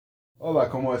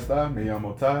Hola, ¿cómo está? Me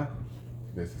llamo Ty.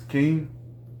 This is King.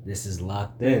 This is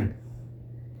Locked In.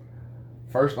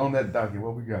 First on that docket,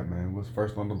 what we got, man? What's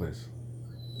first on the list?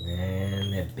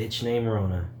 Man, that bitch named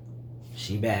Rona.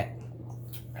 She back.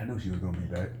 I knew she was gonna be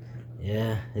back.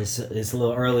 Yeah, it's a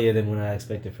little earlier than when I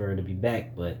expected for her to be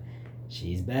back, but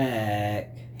she's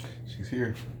back. She's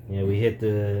here. Yeah, we hit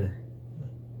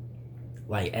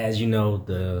as you know,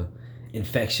 the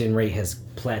infection rate has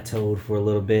plateaued for a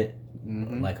little bit,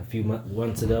 like a few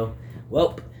months ago.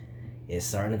 Well, it's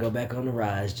starting to go back on the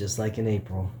rise, just like in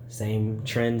April. Same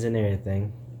trends and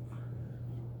everything.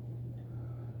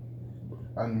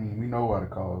 I mean, we know why the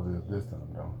cause is this time,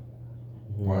 though.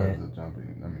 Why is it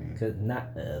jumping? I mean, cause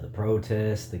not the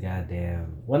protests, the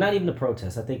goddamn. Well, not even the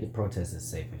protests. I think the protest is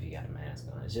safe if you got a mask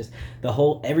on. It's just the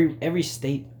whole every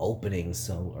state opening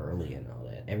so early and all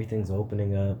that. Everything's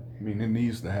opening up. I mean, it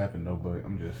needs to happen though, but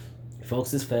I'm just.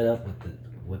 Folks is fed up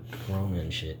with Corona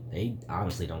and shit. They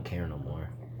honestly don't care no more.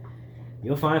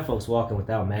 You'll find folks walking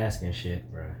without masks and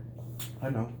shit, bro. I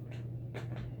know.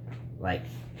 Like,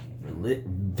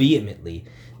 vehemently.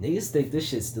 Niggas think this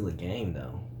shit's still a game,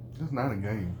 though. It's not a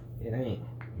game. It ain't.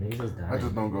 Niggas is dying. I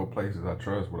just don't go places I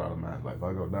trust without a mask. Like, if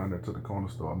I go down there to the corner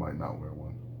store, I might not wear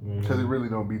one. Because it really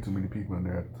don't be too many people in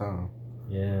there at the time.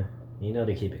 Yeah. You know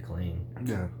they keep it clean.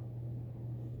 Yeah.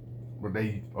 But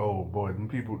oh boy, them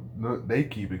people, they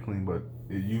keep it clean, but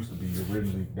it used to be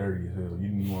originally dirty as hell. You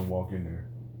didn't even want to walk in there.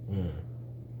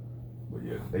 But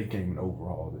yeah, they came and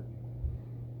overhauled it.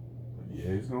 But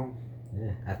yeah, it's going.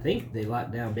 Yeah, I think they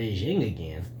locked down Beijing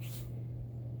again.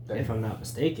 If I'm not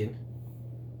mistaken.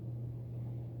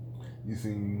 You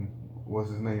seen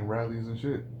what's his name rallies and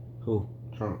shit? Who?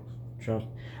 Trump.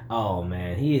 Oh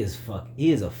man, he is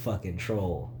a fucking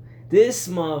troll. This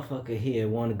motherfucker here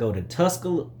want to go to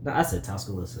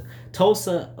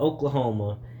Tulsa,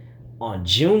 Oklahoma, on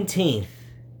Juneteenth.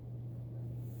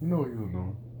 You know what he was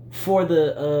doing? For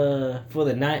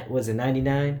the night, was it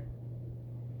 99?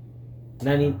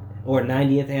 90 or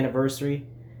 90th anniversary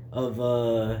of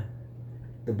the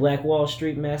Black Wall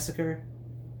Street massacre.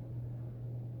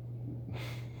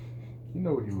 You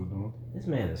know what he was doing? This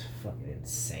man is fucking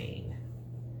insane.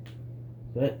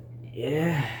 But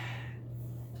yeah,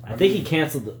 I think he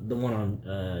canceled the one on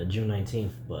June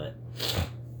 19th, but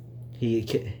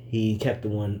he kept the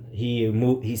one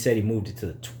he said he moved it to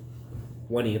the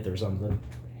 20th or something.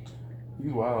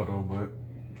 He's wild though, but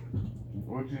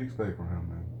what you expect from him,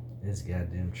 man? It's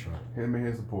goddamn Trump. Him and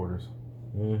his supporters.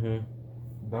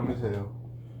 Dumb as hell.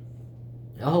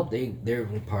 I hope they're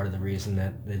part of the reason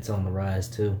that it's on the rise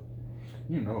too.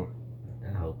 You know it.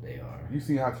 I hope they are. You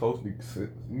see how close they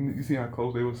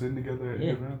were sitting together at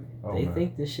yeah. Oh, they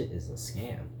think this shit is a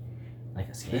scam. Like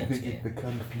a scam. They think it's the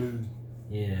kind of flu.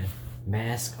 Yeah.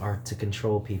 Masks are to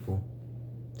control people.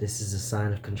 This is a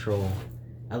sign of control.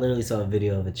 I literally saw a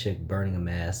video of a chick burning a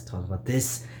mask talking about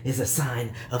this is a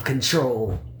sign of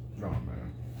control. No,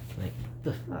 man. Like, what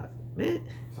the fuck, man?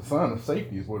 It's a sign of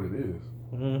safety is what it is.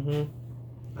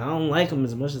 I don't like them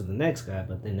as much as the next guy,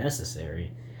 but they're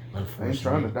necessary. Unfortunately. I ain't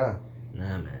trying to die.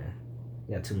 Nah, man.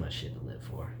 You got too much shit to live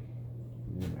for.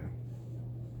 Yeah, man.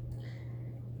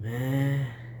 Man.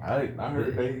 I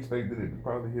heard they expected it to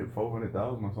probably hit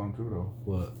 400,000 or something too, though.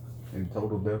 What? In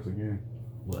total deaths again.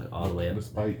 What? All the way up?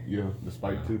 Despite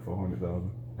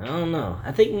 400,000. I don't know.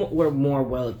 I think we're more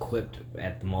well equipped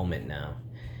at the moment now.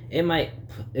 It might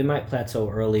plateau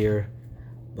earlier,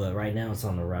 but right now it's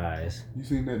on the rise. You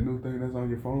seen that new thing that's on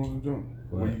your phone and jump?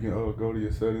 Where you can go to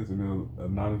your settings and it'll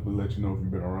anonymously let you know if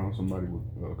you've been around somebody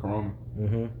with corona.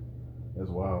 That's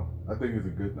wild. I think it's a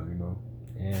good thing, though.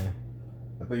 Yeah.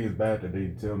 I think it's bad that they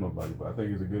didn't tell nobody, but I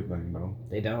think it's a good thing, though.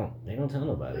 They don't tell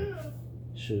nobody.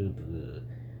 Shoot,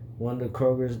 one of the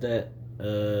Krogers the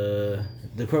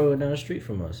Kroger down the street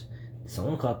from us,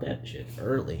 someone caught that shit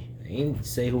early. They didn't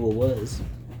say who it was.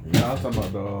 No, I was talking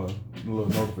about the little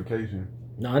notification.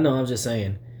 No, I know. I'm just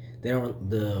saying they don't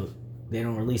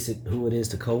release it who it is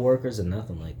to coworkers or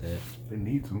nothing like that. They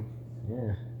need to.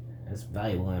 Yeah, that's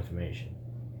valuable information.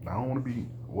 I don't want to be.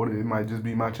 It might just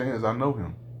be my chance. I know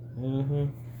him.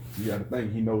 You got to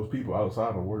think he knows people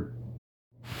outside of work.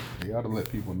 You got to let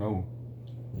people know.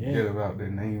 Yeah. Get about their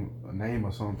name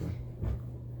or something.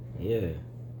 Yeah.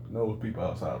 Knows people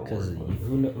outside of work. Because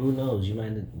who knows? You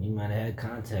might have had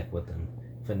contact with them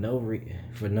for no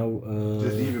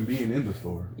just even being in the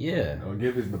store. Yeah. Or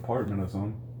give his department or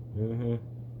something.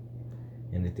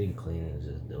 And they think cleaning is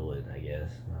just do it. I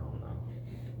guess I don't know.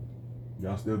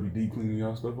 Y'all still be deep cleaning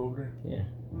y'all stuff over there? Yeah.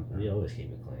 Okay. We always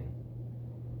keep it clean.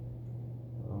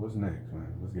 What's next,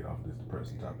 man? Let's get off this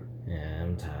depressing topic. Yeah,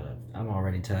 I'm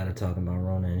already tired of talking about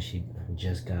Rona, and she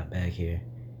just got back here.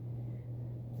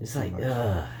 It's like,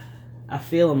 I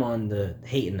feel him on the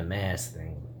hating the mask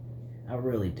thing. I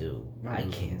really do. I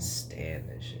can't stand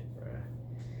that shit, bro.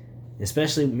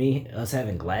 Especially us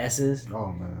having glasses.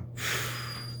 Oh, man.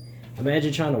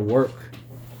 Imagine trying to work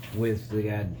with the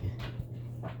guy.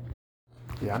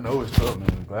 Yeah, I know it's tough, man.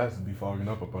 The glasses be fogging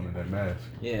up under that mask.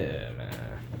 Yeah, man.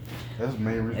 That's the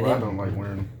main reason why I don't like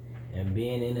wearing them. And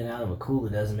being in and out of a cooler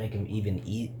doesn't make him even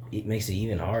eat. It makes it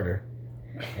even harder.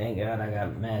 Thank God I got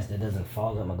a mask that doesn't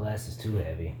fog up my glasses too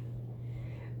heavy.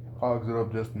 Fogs it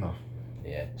up just enough.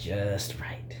 Yeah, just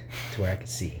right to where I can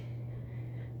see.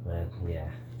 But yeah,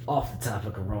 off the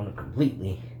topic of Corona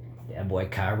completely. That boy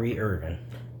Kyrie Irving.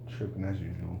 Tripping as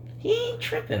usual. He ain't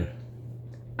tripping.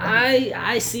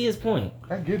 I see his point.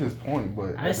 I get his point,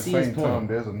 but at the same time,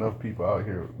 there's enough people out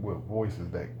here with voices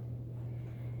that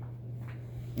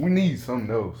we need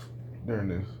something else during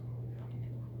this.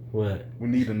 What? We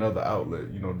need another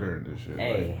outlet, during this shit.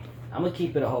 Hey, I'm gonna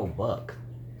keep it a whole buck.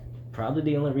 Probably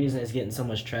the only reason it's getting so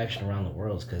much traction around the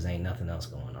world is because ain't nothing else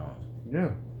going on. Yeah.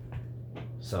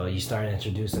 So you start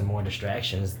introducing more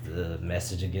distractions, the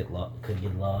message could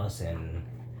get lost, and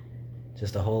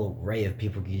just a whole array of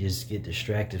people could just get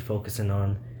distracted focusing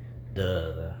on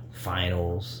the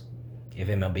finals. If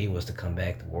MLB was to come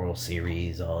back, the World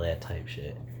Series, all that type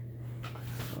shit.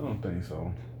 I don't think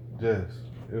so.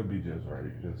 It'll be just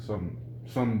right. Just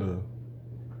something to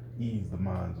ease the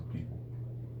minds of people.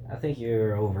 I think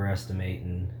you're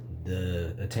overestimating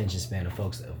the attention span of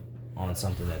folks on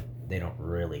something that they don't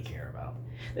really care about.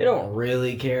 They don't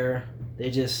really care. They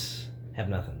just have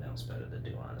nothing else better to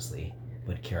do, honestly,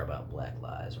 but care about Black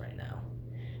lives right now.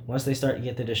 Once they start to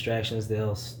get the distractions,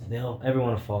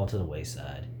 everyone will fall to the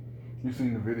wayside. You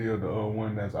seen the video of the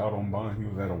one that's out on bond? He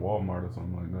was at a Walmart or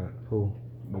something like that. Who?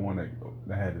 The one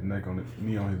that had his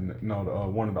knee on his neck. No,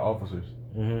 one of the officers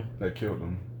that killed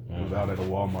him. Was out at a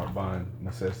Walmart buying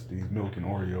necessities, milk and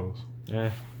Oreos.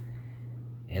 Yeah.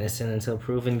 Innocent until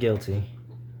proven guilty.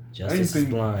 Justice is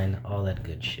blind, all that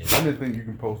good shit. I didn't think you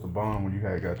can post a bond when you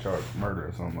got charged with murder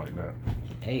or something like that.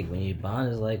 Hey, when your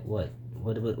bond is like what?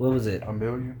 What was it? $1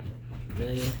 million?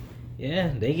 Million?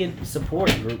 Yeah, they get support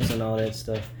groups and all that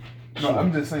stuff. No,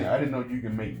 I'm just saying, I didn't know you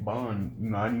can make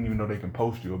bond. I didn't even know they can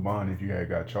post you a bond if you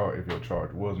got charged, if your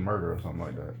charge was murder or something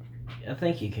like that. I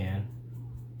think you can.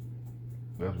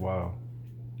 That's wild.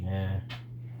 Yeah.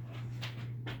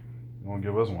 You want to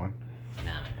give us one?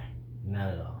 Nah, not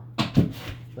at all.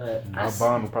 But our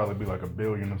bond would probably be like $1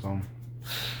 billion or something.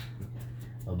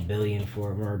 $1 billion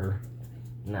for a murder?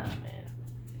 Nah, man.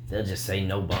 They'll just say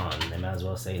no bond. They might as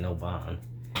well say no bond.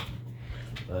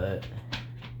 But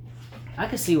I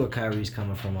can see where Kyrie's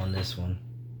coming from on this one.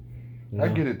 I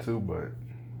get it too, but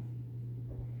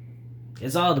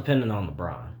it's all dependent on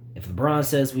LeBron. If LeBron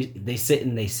says they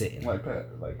sitting, they sitting. Like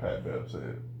Pat Bev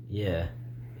said. Yeah.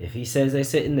 If he says they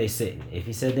sitting, they sitting. If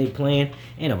he said they playing,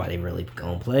 ain't nobody really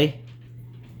gonna play.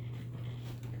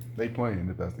 They playing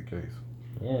if that's the case.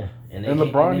 Yeah. And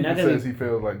LeBron even says he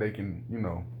feels like they can,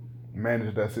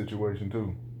 manage that situation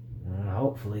too.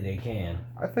 Hopefully they can.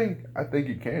 I think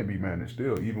it can be managed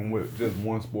still, even with just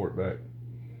one sport back.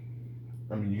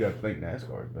 I mean, you got to think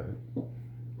NASCAR's back.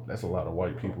 That's a lot of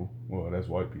white people. Well, that's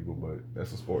white people, but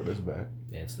that's a sport that's back.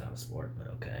 Yeah, it's not a sport, but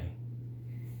okay.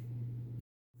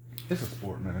 It's a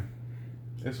sport, man.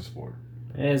 It's a sport.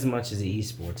 As much as the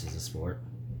esports is a sport.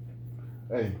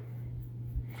 Hey,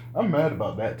 I'm mad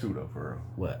about that too, though, for real.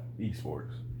 What?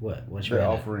 Esports. What? What you They're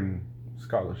offering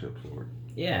scholarships for it.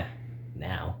 Yeah.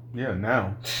 Now. Yeah,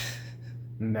 now.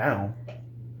 Now.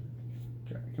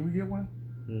 Can we get one?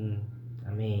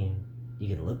 I mean,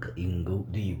 you can look. You can go.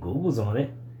 Do your Googles on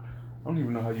it? I don't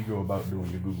even know how you go about doing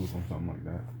your Googles on something like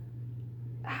that.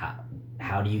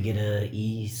 How do you get a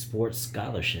esports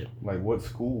scholarship? Like what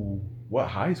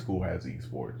high school has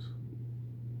esports?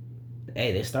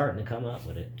 Hey, they're starting to come up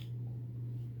with it.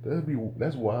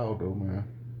 That's wild though, man.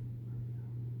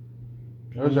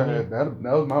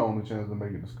 That was my only chance to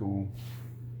make it to school.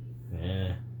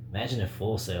 Yeah. Imagine if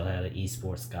Full Sail had an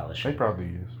esports scholarship. They probably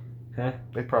is. Huh?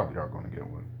 They probably are going to get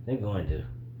one. They're going to.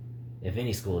 If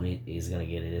any school is going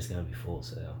to get it, it's going to be Full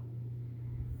Sail.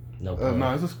 No.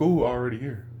 No, it's a school already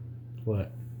here.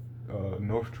 What?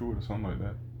 North Truett or something like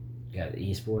that. Got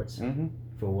esports? Mm-hmm.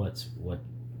 For what?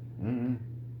 Mm-hmm.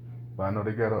 But I know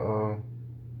they got a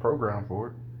program for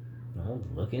it. Well,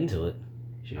 look into it.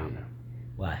 Sure. Nah, man.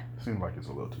 Why? Seems like it's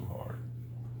a little too hard.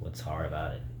 What's hard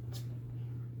about it? It's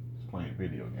playing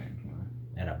video games, man.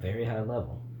 At a very high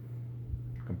level.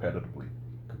 Competitively.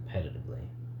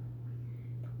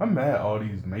 I'm mad all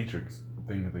these Matrix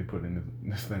things they put in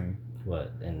this thing.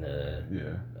 What? In the...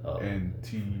 Yeah. Oh.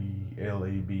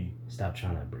 NTLAB. Stop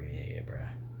trying to abbreviate it, bro.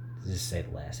 Just say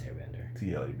The Last Airbender.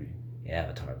 TLAB.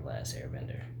 Avatar: The Last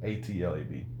Airbender.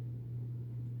 ATLAB.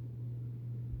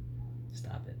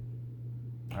 Stop it.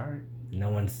 All right. No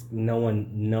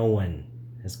one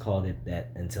has called it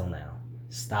that until now.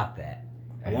 Stop that.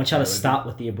 I want y'all to stop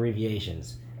with the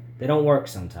abbreviations. They don't work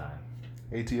sometime.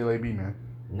 ATLAB, man.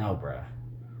 No, bruh.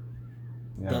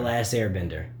 Yeah, The Last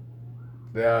Airbender.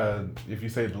 If you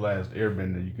say The Last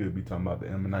Airbender, you could be talking about the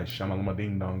M. Night Shyamalan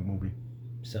Ding Dong movie.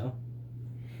 So?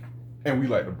 And we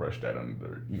like to brush that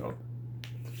under we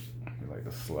like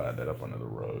to slide that up under the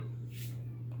rug.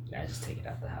 I just take it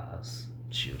out the house.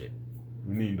 Shoot it.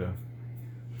 We need to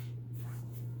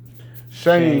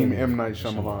shame M. Night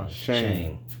Shyamalan.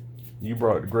 Shame. You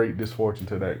brought great misfortune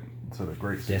to the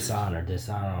great series. Dishonor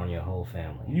on your whole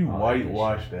family. You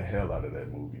whitewashed the hell out of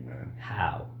that movie, man.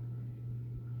 How?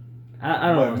 I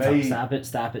don't want to talk.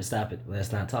 Stop it.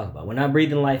 Let's not talk about it. We're not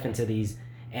breathing life into these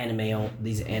movie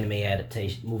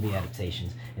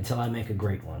adaptations until I make a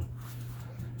great one.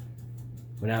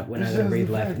 We're not gonna breathe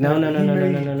life. No.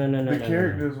 The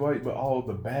character is white, but all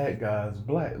the bad guys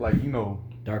black.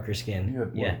 Darker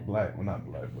skin. Yeah. Black. Well, not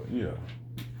black, but yeah.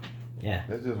 Yeah.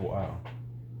 That's just wild.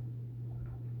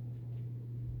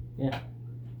 Yeah.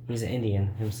 He's an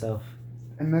Indian himself.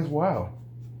 And that's wild.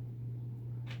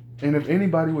 And if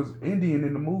anybody was Indian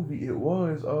in the movie, it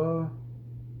was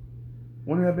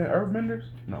wouldn't it have been Earthbenders?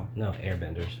 No,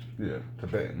 Airbenders. Yeah,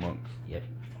 Tibetan monks. Yep.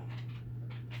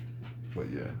 But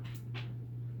yeah,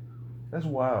 that's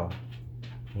wild.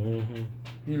 Mm-hmm.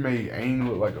 He made Aang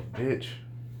look like a bitch.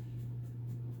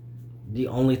 The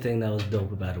only thing that was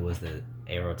dope about it was the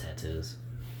arrow tattoos.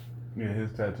 Yeah,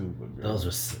 his tattoos look good. Those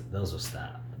were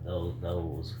stop.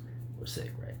 Those were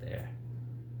sick right there.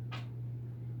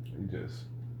 He just.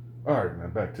 All right, man.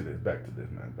 Back to this,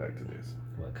 man.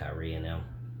 What, Kyrie and them?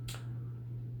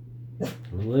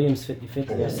 Williams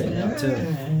 50-50 got set down too.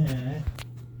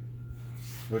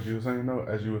 What you were saying though?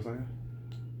 As you were saying?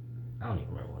 I don't even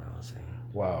remember what I was saying.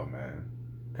 Wow, man.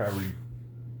 Kyrie.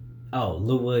 Oh,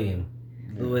 Lou Williams.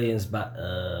 Yeah. Lou Williams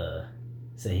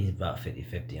said he's about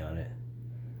 50-50 on it.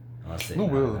 Lou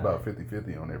Williams is about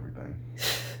 50-50 on everything.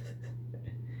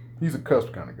 He's a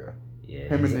cusp kind of guy. Yeah,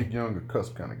 him and Nick Young are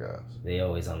cusp kind of guys. They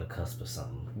always on the cusp of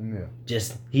something. Yeah.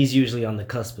 He's usually on the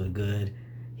cusp of good.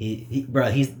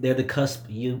 They're the cusp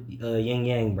yin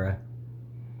yang, bro.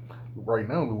 Right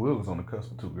now, Lou Will is on the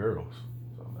cusp of two girls.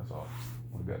 So that's all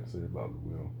I got to say about Lou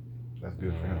Will. That's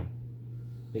good for him.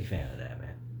 Big fan of that,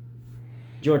 man.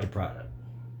 Georgia product.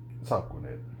 South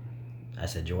Gwinnett. I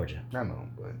said Georgia. I know,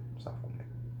 but South Gwinnett.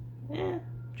 Yeah,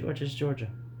 Georgia's Georgia.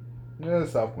 Yeah,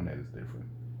 South Gwinnett is different.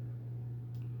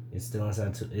 It's still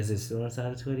inside. Is it still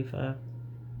inside of 285?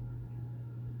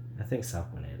 I think South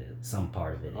Gwinnett is. Some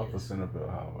part of it off is. Of Centerville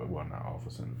Highway. Well, not off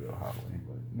of Centerville Highway,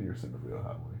 but near Centerville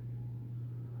Highway.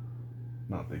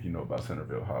 I don't think you know about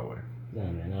Centerville Highway. No,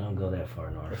 man, I don't go that far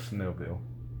north. That's Snellville.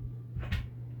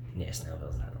 Yeah,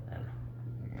 Snellville's not Atlanta.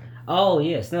 Oh,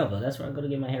 yeah, Snellville. That's where I go to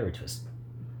get my hair retwisted.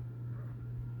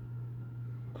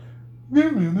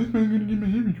 Yeah, man, this man gonna get my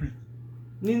hair retwisted.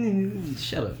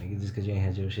 Shut up, nigga, just because you ain't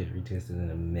had your shit retwisted in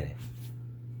a minute.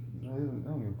 I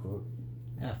don't give a fuck.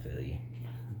 I feel you.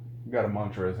 You gotta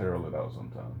Montrezl Harrell it out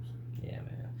sometimes. Yeah,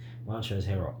 man. Montrezl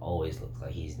Harrell always looks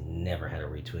like he's never had a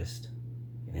retwist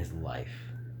in his life.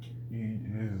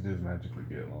 His just magically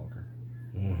get longer.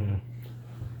 Mm-hmm.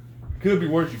 Could be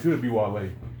worse. You could be Wale.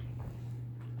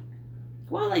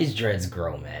 Wale's dreads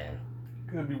grow, man.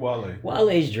 Could be Wale.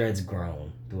 Wale's dreads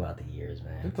grown throughout the years,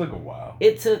 man. It took a while.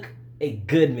 It took a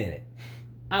good minute.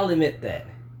 I'll admit that.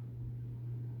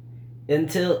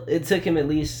 Until it took him at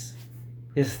least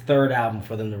his third album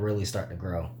for them to really start to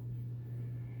grow.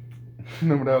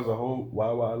 Remember that was a whole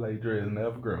Wale dreads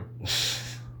never grow.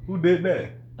 Who did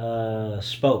that?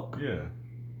 Spoke. Yeah.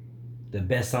 The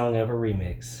Best Song Ever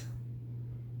remix.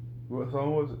 What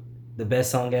song was it? The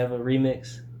Best Song Ever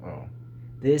remix. Oh.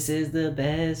 This is the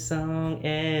best song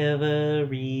ever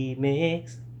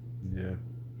remix. Yeah.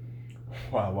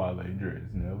 Why Wale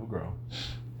dreads never grow.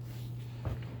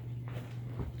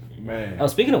 Man. Oh,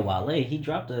 speaking of Wale, he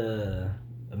dropped a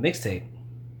mixtape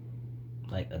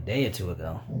like a day or two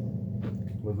ago.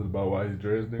 Was it about why his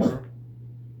dreads didn't grow?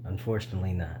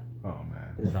 Unfortunately not. Oh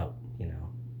man. It's about,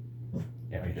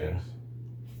 everything.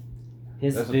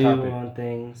 His That's view on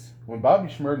things. When Bobby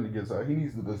Shmurda gets out, he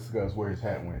needs to discuss where his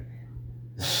hat went.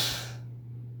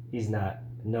 He's not.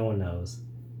 No one knows.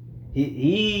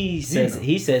 He says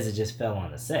it just fell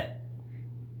on the set.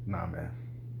 Nah, man.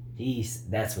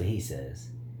 That's what he says.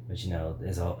 But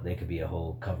there could be a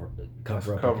whole cover up a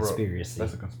conspiracy.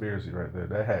 That's a conspiracy right there.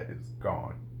 That hat is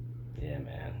gone. Yeah,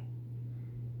 man.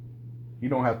 You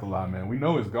don't have to lie, man. We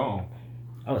know it's gone.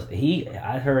 Oh,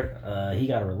 I heard he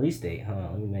got a release date. Hold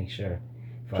on, let me make sure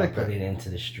before I put it into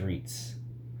the streets.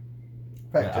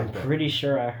 I'm pretty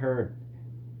sure I heard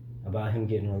about him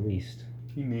getting released.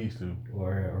 He needs to.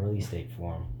 Or a release date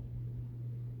for him.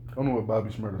 I don't know what Bobby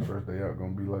Shmurda's first day out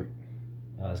gonna be like.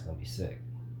 Oh, it's gonna be sick.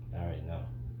 I already know.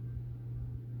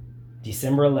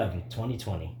 December 11th,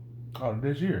 2020. Oh,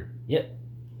 this year? Yep.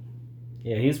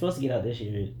 Yeah, he was supposed to get out this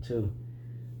year too.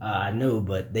 I knew,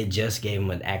 but they just gave him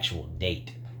an actual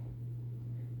date.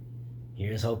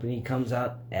 Here's hoping he comes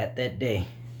out at that day.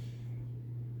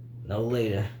 No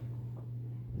later.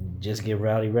 Just get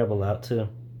Rowdy Rebel out too.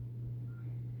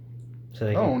 So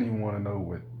I don't even want to know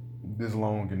what this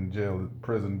long in jail the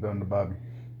president done to Bobby.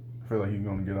 I feel like he's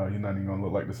gonna get out. He's not even gonna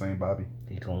look like the same Bobby.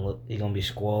 He's gonna be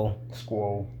Squall.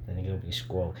 Squall. Then he's gonna be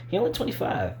Squall. He only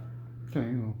 25. Okay,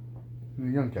 he's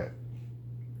a young cat.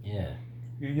 Yeah.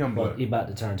 He's a young blood. He's about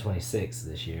to turn 26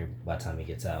 this year by the time he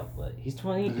gets out. But he's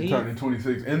 20. Is he turning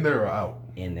 26 in there or out?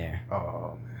 In there.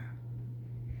 Oh man.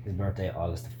 His birthday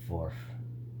August the 4th.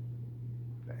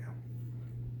 Damn.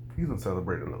 He's gonna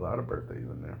celebrate a lot of birthdays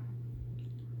in there.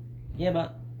 Yeah,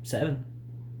 about 7.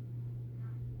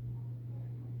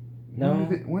 No.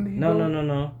 When did he go?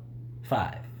 No.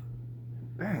 5.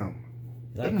 Damn.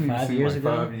 Like 5 years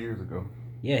ago? 5 years ago.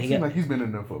 Yeah, he seems like he's been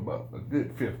in there for about a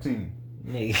good 15.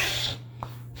 Nigga,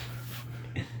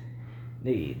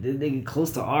 this nigga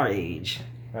close to our age.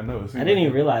 I know. I didn't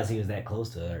even realize he was that close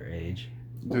to our age.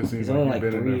 He's only like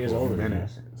 3 years older than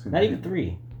us. Not even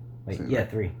 3. Wait, yeah,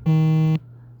 3.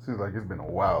 Seems like it's been a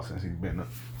while since he's been up.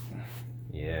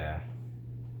 Yeah.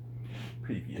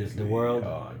 Previously, the world.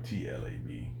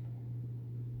 TLAB.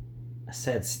 I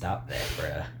said stop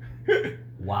that, bruh.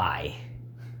 Why?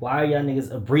 Why are y'all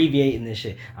niggas abbreviating this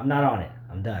shit? I'm not on it.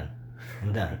 I'm done.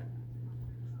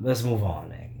 Let's move on,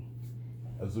 man.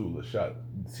 Azula shot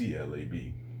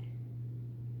TLAB.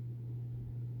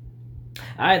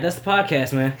 Alright, that's the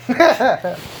podcast, man.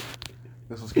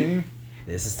 This was King.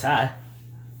 This is Ty.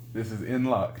 This is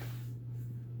Inlocked.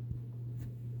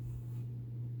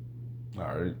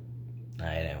 Alright,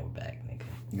 and we're back, nigga.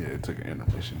 Yeah, it took an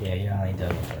intermission. Yeah, y'all ain't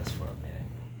done with us for a minute.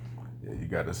 Yeah, you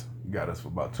got us for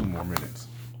about 2 more minutes.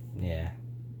 Yeah.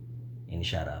 Any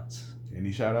shout outs?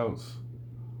 Any shout outs?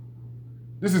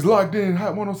 This is Locked In,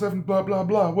 Hot 107, blah, blah,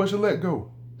 blah. Where's your let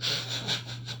go?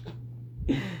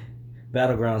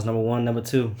 Battlegrounds, number 1, number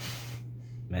 2.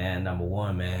 Man, number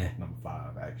 1, man. Number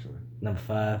 5, actually. Number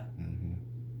 5? Mm-hmm.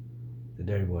 The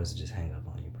Dirty Boys will just hang up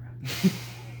on you, bro.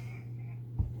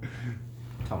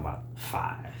 Talking about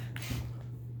 5.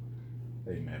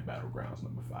 Hey, man, Battlegrounds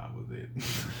number 5 was it.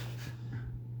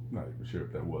 Not even sure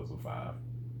if that was a 5.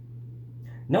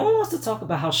 No one wants to talk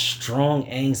about how strong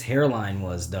Aang's hairline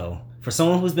was, though. For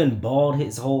someone who's been bald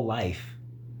his whole life,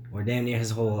 or damn near his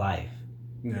whole life.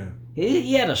 Yeah.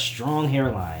 He had a strong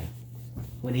hairline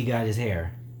when he got his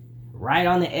hair. Right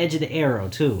on the edge of the arrow,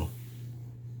 too.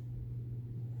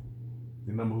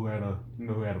 You know who had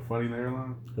a funny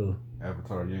hairline? Who?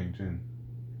 Avatar Yang Chen.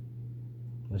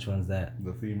 Which one's that?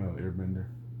 The female airbender.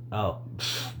 Oh,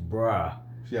 bruh.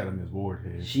 She had a Miss Ward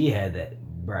head. She had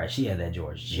that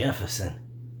George Jefferson.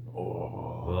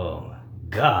 Oh my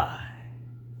God.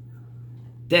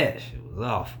 That shit was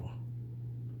awful.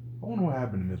 I wonder what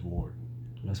happened to Miss Ward.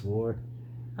 Miss Ward?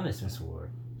 I miss Miss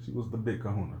Ward. She was the big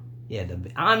kahuna. Yeah,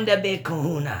 I'm the big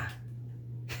kahuna.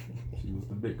 She was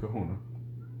the big kahuna.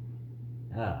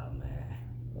 Oh, man.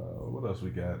 What else we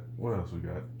got?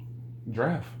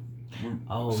 Draft.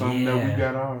 Something that we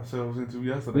got ourselves into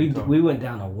yesterday. We went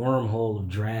down a wormhole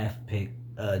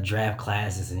of draft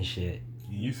classes and shit.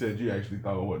 You said you actually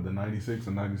thought the 96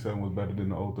 and 97 was better than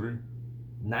the 03?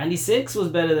 96 was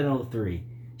better than 03.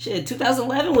 Shit,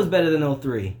 2011 was better than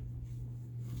 03.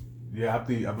 Yeah, I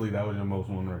believe that was your most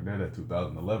one right there. That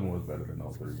 2011 was better than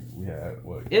 03. We had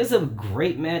what? It was a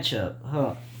great matchup,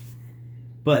 huh?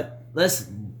 But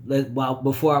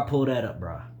before I pull that up,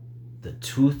 bro, the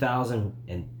 2000,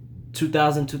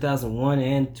 2001,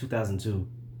 and 2002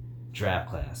 draft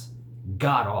class,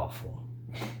 god awful,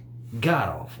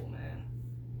 man.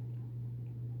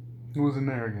 Who was in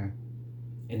there again?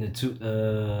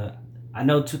 I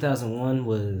know 2001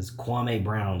 was Kwame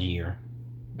Brown's year.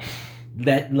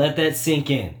 Let that sink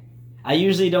in. You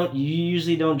usually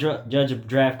don't judge a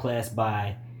draft class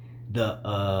by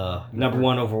the number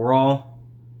 1 overall,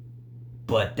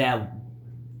 but that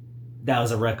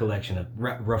was a reflection of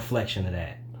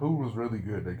that. Who was really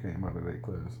good that came out of that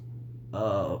class?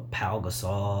 Pau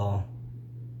Gasol.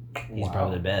 He's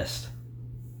probably the best.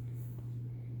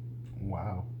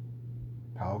 Wow.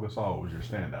 Pau Gasol was your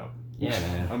standout. Yeah,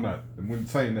 man. I'm not when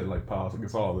saying that like Pau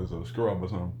Gasol is a scrub or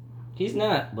something. He's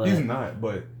not, but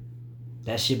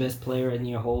That's your best player in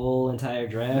your whole entire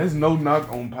draft. There's no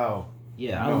knock on Powell.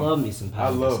 Yeah, No. I love me some Powell. I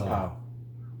love Powell.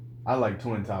 I like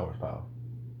Twin Towers Powell.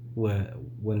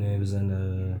 When it was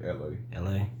in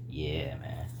LA. Yeah,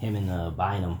 man. Him and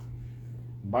Bynum.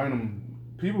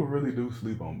 People really do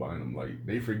sleep on Bynum. Like,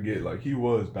 they forget, like, he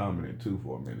was dominant too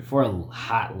for a minute. For a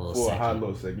hot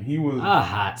little second. He was a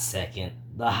hot second.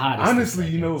 The hottest. Honestly,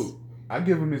 you know, I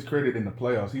give him his credit in the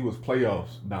playoffs. He was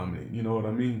playoffs dominant. You know what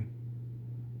I mean?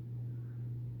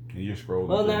 And you're scrolling.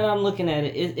 Well, now I'm looking at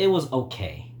it. It was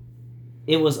okay.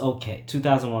 It was okay.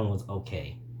 2001 was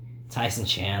okay. Tyson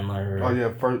Chandler. Oh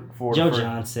yeah, Joe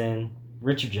Johnson,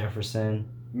 Richard Jefferson.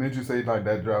 Didn't you say like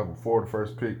that draft before the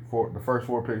first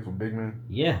four picks were big men?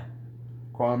 Yeah.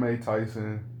 Kwame,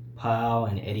 Tyson, Powell,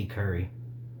 and Eddie Curry.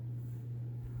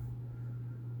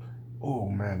 Oh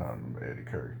man, I remember Eddie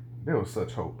Curry. There was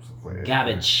such hopes for Eddie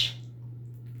Garbage.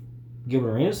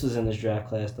 Gilbert Arenas was in this draft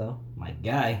class though. My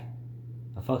guy.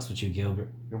 I fucks with you, Gilbert.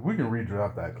 If we can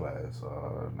redraft that class,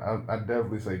 I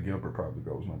definitely say Gilbert probably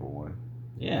goes number 1.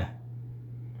 Yeah.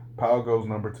 Powell goes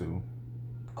number 2.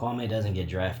 Kwame doesn't get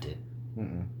drafted.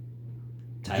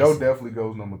 Joe definitely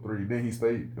goes number 3. Then he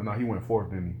stayed. No, he went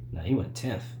 4th, didn't he? No, he went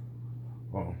 10th.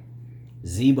 Oh.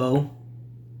 Zebo's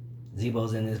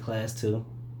in this class too.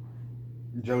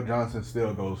 Joe Johnson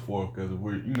still goes 4th because if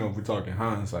we're talking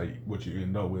hindsight, what you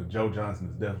end up with, Joe Johnson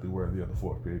is definitely worthy of the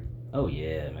 4th pick. Oh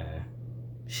yeah, man.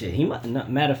 Shit, he might.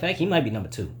 Matter of fact, he might be number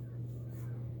 2.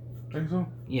 Think so?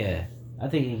 Yeah, I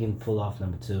think he can pull off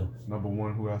number 2. Number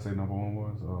 1, who I say number 1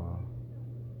 was?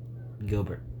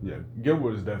 Gilbert. Yeah,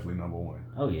 Gilbert is definitely number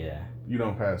 1. Oh yeah. You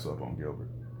don't pass up on Gilbert.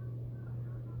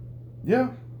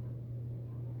 Yeah.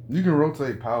 You can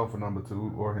rotate Powell for number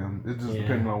 2 or him. It just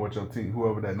depends on what your team,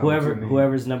 whoever that number 2 needs.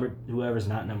 Whoever's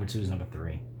not number 2 is number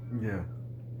 3. Yeah.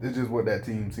 It's just what that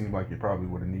team seemed like it probably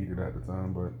would have needed at the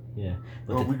time, but yeah.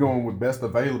 But if we're going with best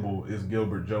available, is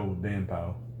Gilbert, Joe, then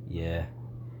Powell. Yeah.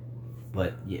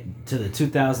 But yeah, to the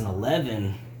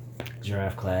 2011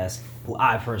 draft class, who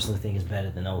I personally think is better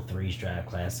than 03's draft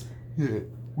class. Yeah,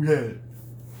 we had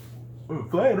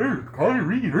Flat Earth,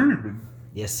 Kyrie Irving.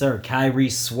 Yes, sir.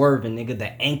 Kyrie swerving, nigga,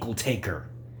 the ankle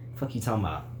taker. Fuck you talking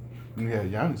about? Yeah,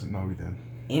 Giannis. No, we didn't.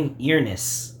 In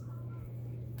earness.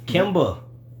 Kimba.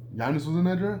 Giannis was in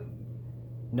that draft?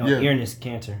 No, yeah. Earnest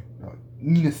Cantor.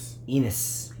 Enos.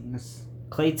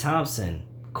 Klay Thompson.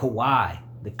 Kawhi.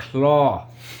 The Claw.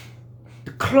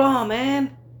 The Claw,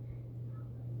 man.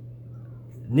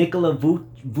 Nikola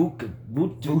Vucevic.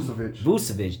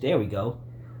 There we go.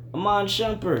 Amon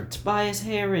Shumpert. Tobias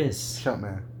Harris.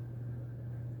 Shumpman.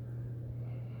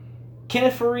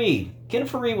 Kenneth Faried.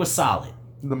 Kenneth Faried was solid.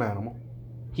 The manimal.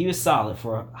 He was solid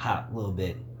for a hot little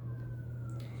bit.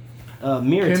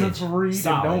 Mirotic. Kenneth Faried,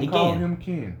 solid and don't call him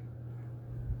Ken.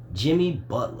 Jimmy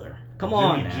Butler.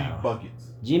 Jimmy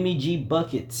Jimmy G.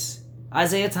 Buckets.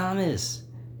 Isaiah Thomas.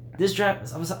 This draft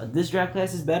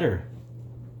class is better.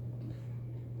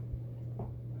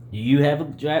 You have a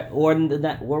draft, or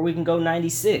we can go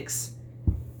 96.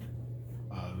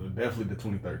 Definitely the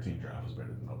 2013 draft was better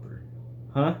than 03.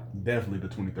 Huh? Definitely the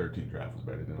 2013 draft was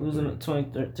better than 03. Who was in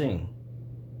 2013?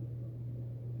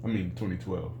 I mean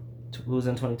 2012. Who was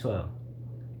in 2012?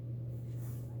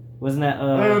 Wasn't that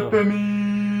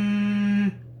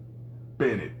Anthony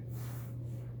Bennett?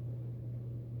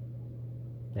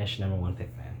 That's your number 1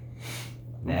 pick, man.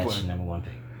 That's your number 1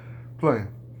 pick. Playing.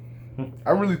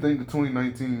 I really think the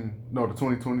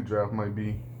 2020 draft might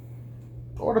be,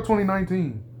 or the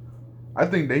 2019. I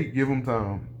think they give them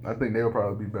time. I think they'll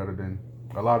probably be better than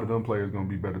a lot of them players. Going to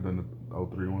be better than the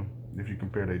 03 one if you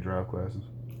compare their draft classes.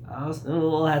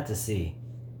 We'll have to see.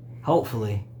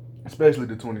 Hopefully. Especially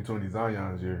the 2020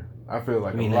 Zion's year. I feel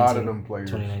like a lot of them players.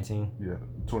 2019. Yeah,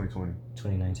 2020.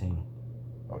 2019.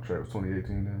 Oh, Trey, was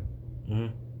 2018 then.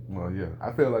 Mhm. Well, yeah,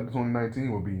 I feel like the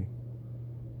 2019 will be.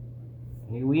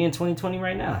 We in 2020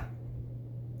 right now.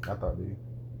 I thought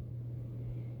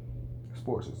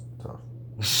sports is tough.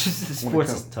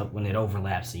 Sports is tough when it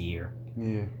overlaps a year.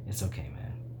 Yeah. It's okay,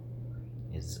 man.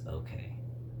 It's okay.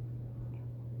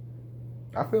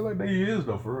 I feel like they is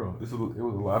though, for real. It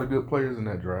was a lot of good players in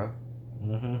that draft.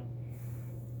 Mm-hmm.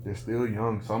 They're still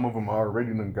young. Some of them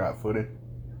already done got footed.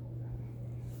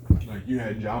 Like you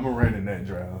had John Moran in that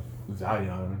draft,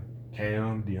 Zion,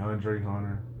 Cam, DeAndre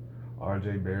Hunter,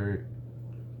 R.J. Barrett.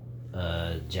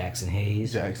 Jackson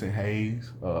Hayes.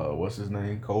 What's his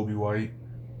name? Kobe White.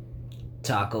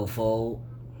 Taco Fold.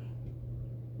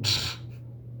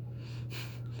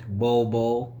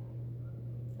 Bobo.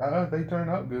 They turned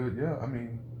out good, yeah. I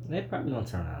mean, they probably gonna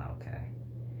turn out okay.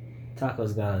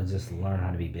 Taco's gotta just learn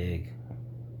how to be big.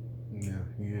 Yeah,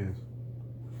 he is.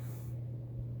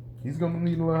 He's gonna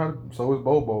need to learn how to. So is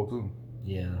Bobo too.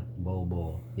 Yeah,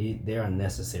 Bobo. They're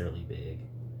unnecessarily big.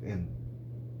 And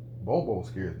Bobo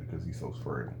scares me because he's so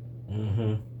frail.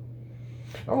 Mm-hmm.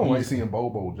 I don't like seeing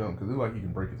Bobo jump because it's like he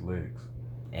can break his legs.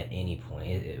 At any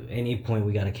point,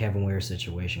 we got a Kevin Ware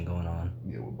situation going on.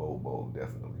 Yeah, with Bobo,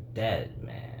 definitely. That,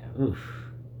 man, oof.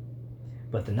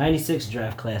 But the 96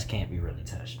 draft class can't be really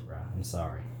touched, bro. I'm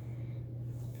sorry.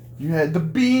 You had the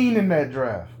Bean in that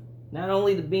draft. Not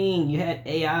only the Bean, you had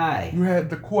AI. You had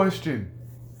the Question.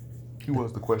 He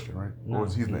was the Question, right? No, or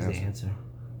was he the answer?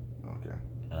 Okay.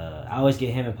 I always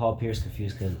get him and Paul Pierce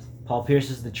confused because Paul Pierce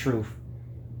is the truth.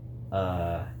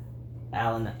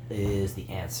 Allen is the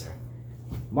answer.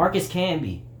 Marcus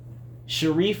Camby,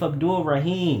 Sharif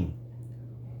Abdul-Rahim,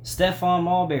 Stephon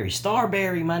Marbury,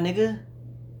 Starberry, my nigga.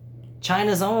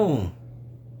 China's own.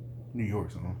 New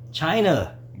York's own.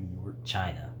 China. New York.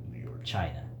 China. New York.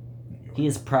 China. New York. He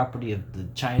is property of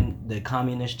the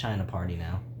Communist China Party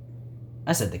now.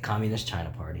 I said the Communist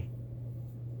China Party.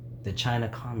 The China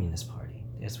Communist Party.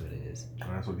 That's what it is. Oh,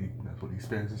 that's what he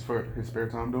spends his spare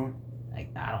time doing? Like,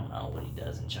 I don't know what he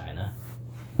does in China.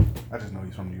 I just know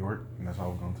he's from New York, and that's how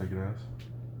we're gonna take it as.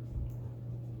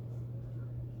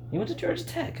 He went to Georgia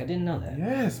Tech. I didn't know that.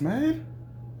 Yes, man.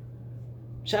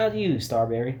 Shout out to you,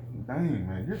 Starberry. Dang,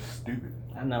 man, you're stupid.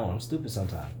 I know, I'm stupid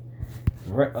sometimes.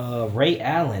 Ray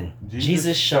Allen.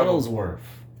 Jesus Shuttlesworth.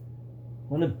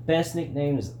 One of the best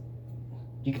nicknames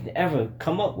you could ever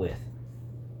come up with.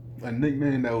 A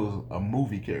nickname that was a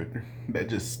movie character that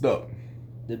just stuck.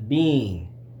 The Bean.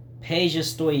 Peja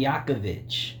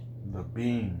Stojakovic. The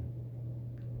Bean.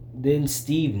 Then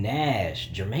Steve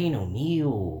Nash. Jermaine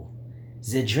O'Neal.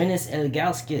 Zydrunas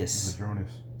Ilgauskas.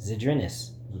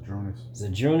 Zydrunas.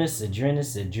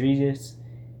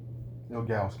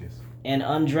 Ilgauskas. And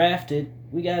undrafted,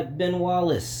 we got Ben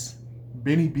Wallace.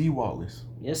 Benny B. Wallace.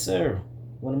 Yes, sir.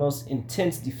 One of the most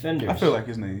intense defenders. I feel like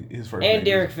his first name. And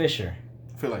Derek Fisher.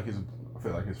 I feel like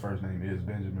his first name is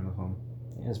Benjamin or something.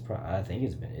 I think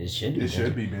it's Benjamin. It should be. It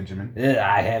should be Benjamin.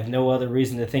 I have no other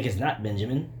reason to think it's not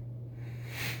Benjamin.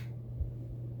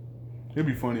 It'd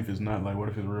be funny if it's not. Like, what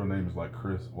if his real name is like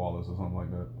Chris Wallace or something like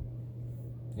that?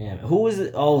 Yeah. Who is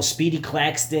it? Oh, Speedy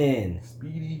Claxton.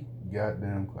 Speedy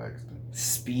goddamn Claxton.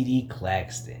 Speedy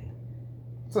Claxton.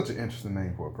 Such an interesting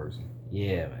name for a person.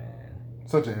 Yeah, man.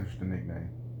 Such an interesting nickname.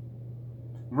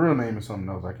 Real name is something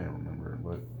else I can't remember,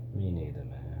 but me neither,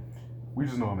 man. We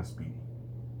just know him as Speedy.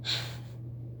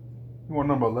 You want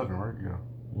number 11, right? Yeah.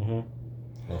 Mm-hmm.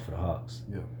 Go for the Hawks.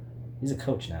 Yeah. He's a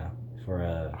coach now for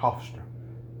Hofstra.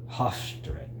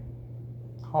 Hofstra.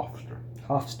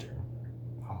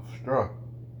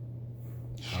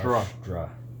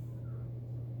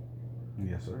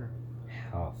 Yes, sir.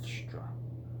 Hofstra.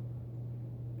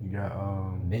 You got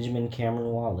Benjamin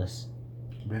Cameron Wallace.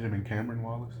 Benjamin Cameron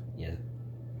Wallace? Yeah.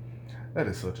 That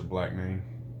is such a black name.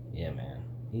 Yeah, man.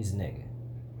 He's a nigga.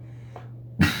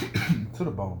 To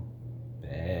the bone.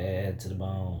 Bad to the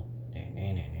bone.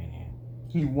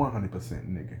 He 100%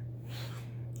 nigga.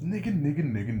 Nigga. He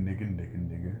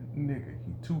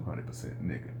 200%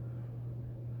 nigga.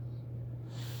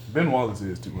 Ben Wallace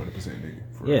is 200% nigga.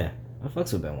 Yeah, I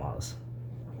fucks with Ben Wallace.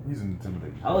 He's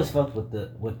intimidating. I always fucked with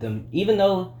them, even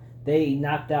though they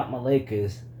knocked out my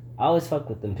Lakers. I always fucked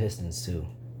with them Pistons too.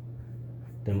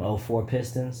 Them 04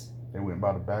 Pistons. They went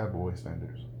by the bad boy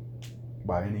standards,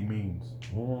 by any means.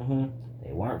 Mm-hmm.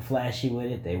 They weren't flashy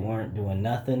with it. They weren't doing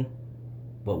nothing,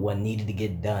 but what needed to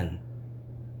get done.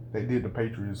 They did the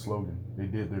Patriots slogan. They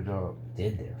did their job.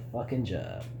 Did their fucking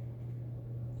job.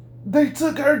 They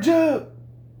took our job.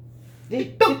 They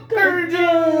took our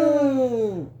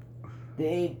job.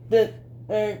 They took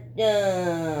our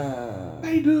job.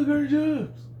 They took our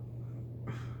jobs.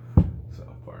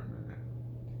 South Park, man.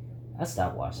 I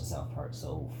stopped watching South Park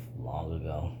so long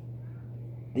ago.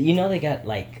 You know they got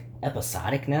like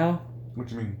episodic now. What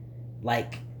you mean?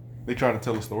 Like they try to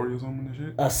tell a story or something and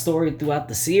shit? A story throughout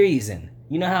the series, and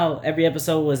you know how every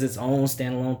episode was its own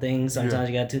standalone thing? Sometimes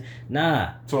you got to.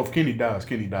 Nah. So if Kenny dies,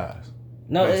 Kenny dies.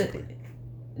 No,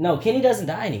 no, Kenny doesn't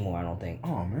die anymore, I don't think.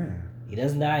 Oh, man. He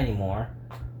doesn't die anymore.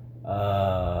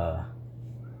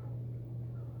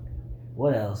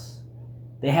 What else?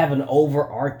 They have an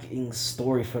overarching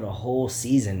story for the whole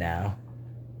season now.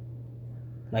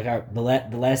 Like the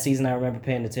last season I remember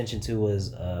paying attention to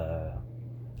was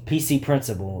PC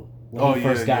Principal when he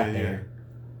first got there.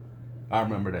 I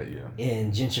remember that, yeah.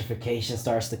 And gentrification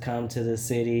starts to come to the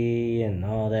city and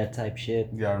all that type shit.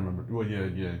 Yeah, I remember. Well,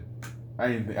 yeah. I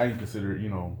didn't consider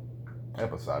it,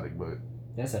 episodic, but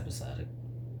that's episodic.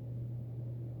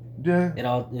 Yeah.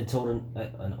 It told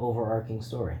an overarching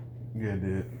story. Yeah, it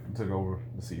did. It took over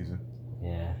the season.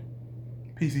 Yeah.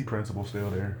 PC principal still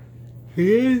there.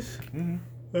 He is? Mm-hmm.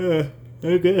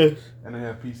 I guess. And they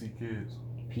have PC kids.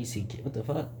 PC kid? What the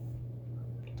fuck?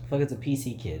 What the fuck is a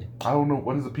PC kid? I don't know.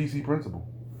 What is a PC principal?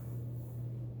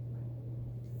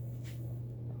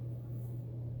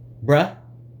 Bruh?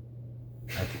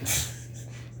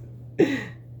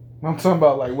 I'm talking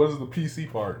about, like, what is the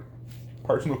PC part?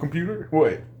 Personal computer?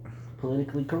 What?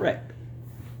 Politically correct.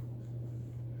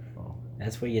 Oh.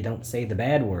 That's where you don't say the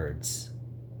bad words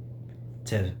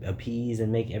to appease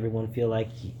and make everyone feel like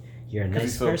you're a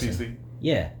nice person. PC?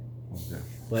 Yeah. Okay.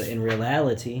 But in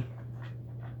reality,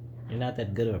 you're not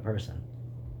that good of a person.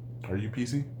 Are you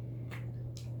PC?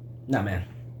 Nah, man.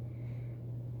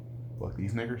 Fuck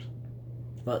these niggers?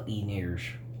 Fuck these niggers.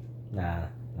 Nah,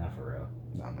 not for real.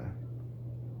 Nah, man.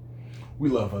 We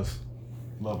love us.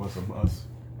 Love us some us.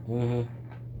 Mm-hmm.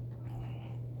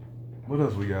 What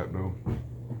else we got, though?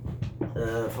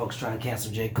 Folks trying to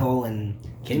cancel J. Cole and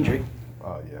Kendrick.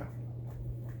 Oh, yeah.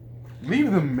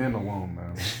 Leave them men alone,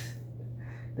 man.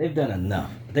 They've done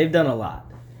enough. They've done a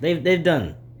lot. They've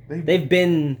done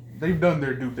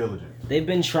their due diligence. They've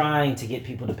been trying to get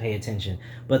people to pay attention,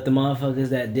 but the motherfuckers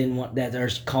that are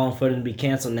calling for them to be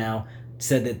canceled now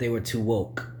said that they were too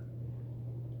woke.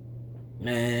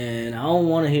 Man, I don't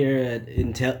want to hear it.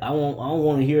 I don't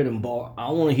want to hear them. I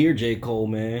don't want to hear J. Cole,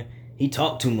 man. He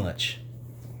talked too much.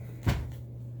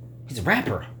 He's a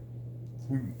rapper.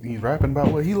 He's rapping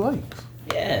about what he likes.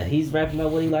 Yeah, he's rapping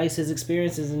about what he likes, his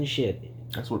experiences and shit.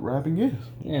 That's what rapping is.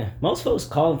 Yeah, most folks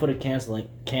calling for the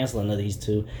canceling of these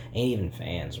two ain't even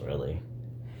fans, really.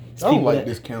 It's I don't like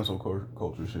this cancel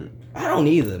culture shit. I don't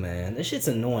either, man. This shit's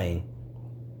annoying.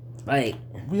 Like,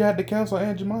 we had to cancel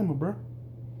Aunt Jemima, bro.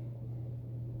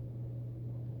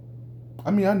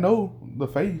 I mean, I know the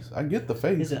face. I get the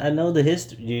face. He said, I know the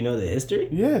history. Do you know the history?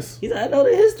 Yes. He said, I know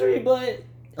the history, but...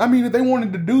 I mean, if they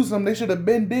wanted to do something, they should have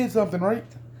did something, right?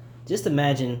 Just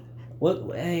imagine,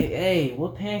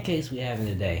 what pancakes we having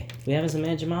today? We having some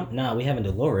Aunt Jemima? Nah, we having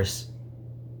Dolores.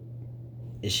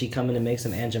 Is she coming to make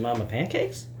some Aunt Jemima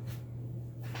pancakes?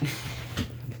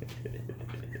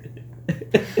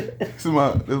 This is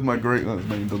my great aunt's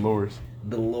name, Dolores.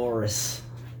 Dolores.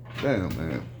 Damn,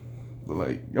 man. But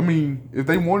like, I mean, if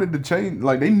they wanted to change,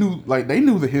 they knew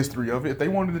the history of it. If they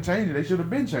wanted to change it, they should have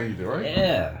been changed it, right?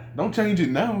 Yeah. Don't change it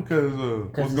now because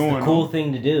what's going on. It's the cool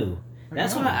thing to do.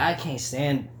 That's why I can't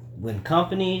stand when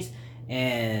companies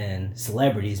and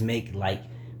celebrities make like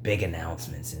big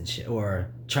announcements and shit,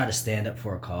 or try to stand up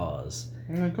for a cause.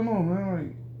 Man, come on, man.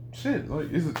 Like, shit. Like,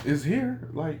 it's here.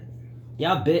 Like,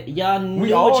 y'all knew what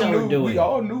y'all were doing. We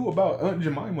all knew about Aunt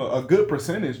Jemima. A good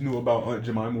percentage knew about Aunt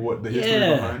Jemima. What the history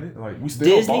behind it. Like, we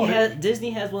still Disney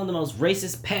has one of the most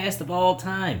racist past of all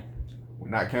time. We're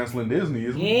not canceling Disney,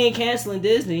 is we? You ain't canceling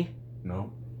Disney.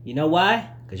 No. You know why?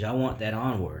 Because y'all want that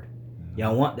onward.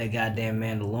 Y'all want that goddamn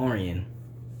Mandalorian.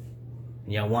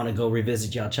 Y'all want to go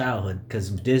revisit y'all childhood because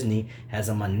Disney has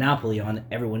a monopoly on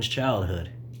everyone's childhood.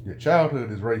 Your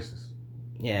childhood is racist.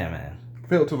 Yeah, man.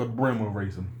 Filled to the brim of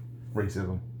racism.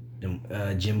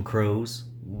 Jim Crows.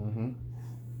 Mm-hmm.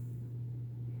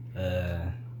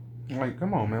 Like,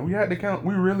 come on, man. We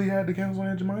really had to cancel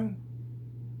Aunt Jemima?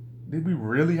 Did we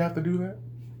really have to do that?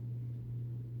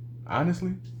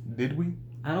 Honestly, did we?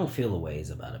 I don't feel a ways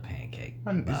about a pancake.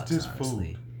 It's just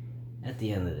food. At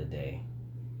the end of the day.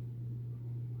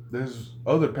 There's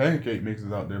other pancake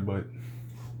mixes out there, but...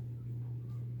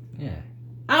 Yeah.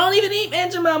 I don't even eat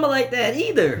Aunt Jemima like that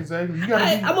either. Exactly.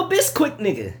 I'm a Bisquick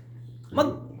nigga. You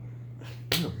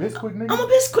a Bisquick nigga? I'm a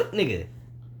Bisquick nigga.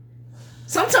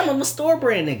 Sometimes I'm a store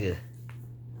brand nigga.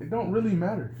 It don't really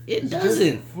matter. It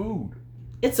doesn't. Just food.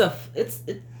 It's a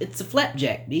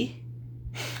flapjack, B.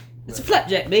 It's a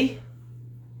flapjack, B.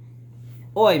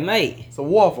 Oi, mate. It's a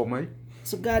waffle, mate.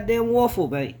 It's a goddamn waffle,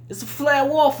 mate. It's a flat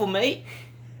waffle, mate.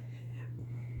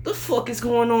 The fuck is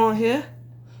going on here?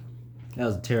 That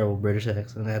was a terrible British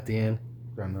accent at the end.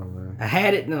 I know, man. I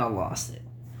had it, and then I lost it.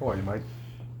 Oi, mate.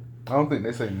 I don't think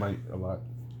they say mate a lot.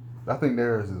 I think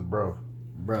theirs is bruv.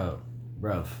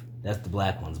 Bruv. That's the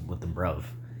black ones with the bruv.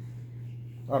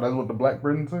 Oh, that's what the black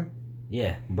Britons say?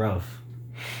 Yeah, bruv.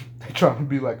 They trying to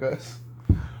be like us.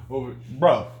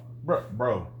 Bruv.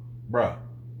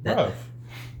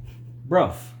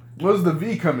 Where's the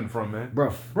V coming from, man?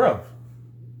 Bruv.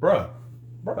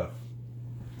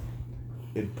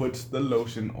 It puts the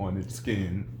lotion on its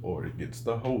skin, or it gets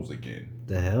the hose again.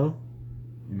 The hell?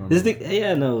 You know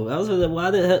no. I was like, why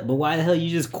the hell you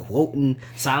just quoting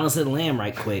Silence of the Lamb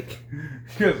right quick?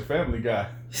 Because Family Guy.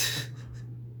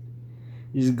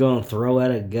 You just gonna throw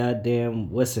out a goddamn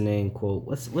what's the name quote?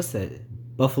 What's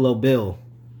that? Buffalo Bill.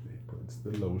 It puts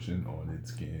the lotion on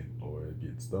its skin, or it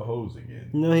gets the hose again.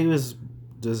 No, he was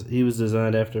he was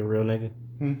designed after a real nigga.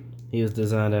 Hmm? He was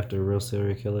designed after real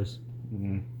serial killers.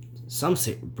 Mm-hmm.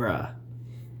 Bruh.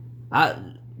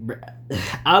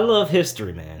 I love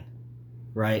history, man.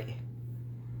 Right?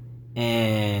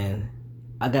 And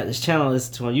I got this channel I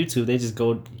listen to on YouTube. They just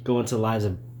go into the lives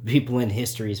of people in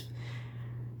history's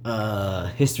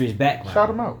background. Shout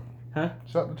them out. Huh?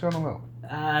 Shout the channel out.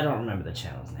 I don't remember the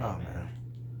channel's name. Oh, man.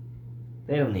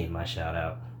 They don't need my shout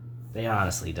out. They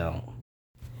honestly don't.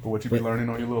 But what you be learning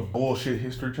on your little bullshit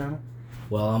history channel?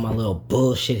 Well, on my little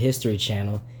bullshit history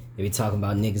channel, they be talking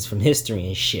about niggas from history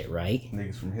and shit, right?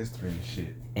 Niggas from history and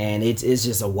shit. And it's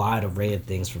just a wide array of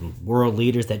things, from world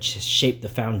leaders that shaped the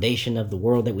foundation of the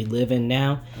world that we live in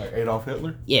now. Like Adolf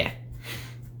Hitler? Yeah.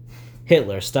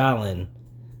 Hitler, Stalin,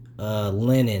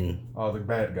 Lenin. All the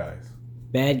bad guys.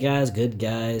 Bad guys, good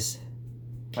guys.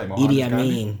 Like Idi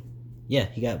Amin. Yeah,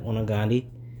 he got one on Gandhi.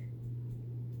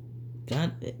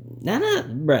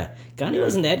 Bruh. Gandhi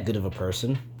wasn't that good of a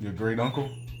person. Your great uncle?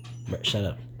 Bruh, shut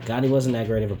up. Gandhi wasn't that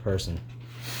great of a person.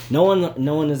 No one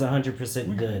is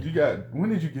 100% good. When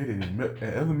did you get it? In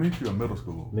elementary or middle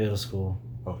school? Middle school.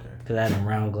 Okay. Because I had them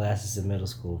round glasses in middle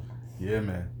school. Yeah,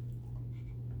 man.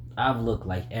 I've looked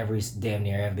like damn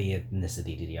near every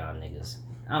ethnicity to y'all niggas.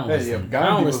 I don't Gandhi I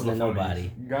don't was listen to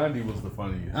nobody. Gandhi was the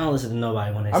funniest. I don't listen to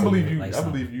nobody when they I say believe you. like I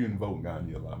believe you invoked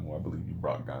Gandhi a lot more. I believe you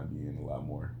brought Gandhi in a lot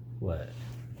more. What?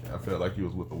 I felt like you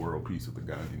was with the world peace with the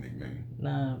Gandhi nickname.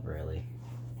 Nah, really.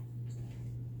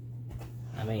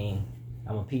 I mean,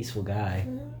 I'm a peaceful guy.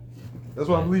 That's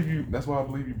why I believe you. That's why I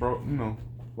believe you brought.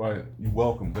 Why you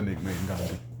welcomed the nickname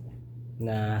Gandhi.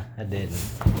 Nah, I didn't.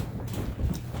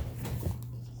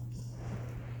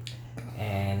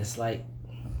 And it's like,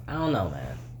 I don't know,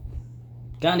 man.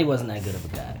 Gandhi wasn't that good of a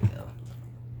guy, though.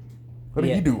 What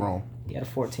did he do wrong? He had a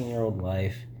 14-year-old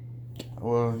wife.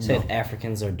 Well, Said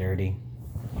Africans are dirty.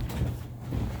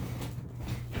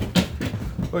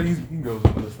 Well, he goes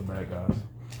on the list of bad guys.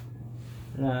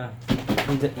 Nah,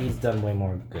 he's done way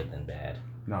more good than bad.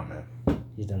 Nah, man.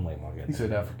 He's done way more good. He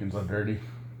said Africans are dirty.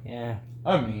 Yeah.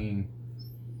 I mean,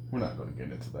 we're not going to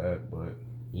get into that, but...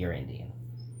 You're Indian.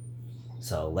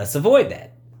 So let's avoid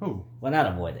that. Who? Well, not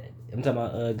avoid that. I'm talking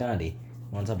about Gandhi.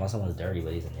 I'm talking about someone's dirty,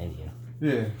 but he's an Indian.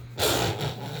 Yeah.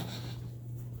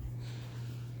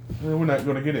 We're not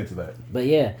going to get into that. But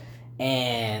yeah,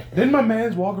 and... Didn't my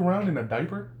mans walk around in a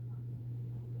diaper?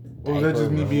 Or was that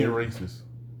just me being racist?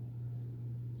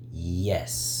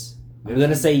 Yes. I'm going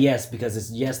to say yes because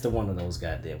it's yes to one of those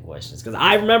goddamn questions. Because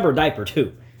I remember diaper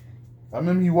too. I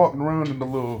remember you walking around in the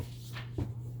little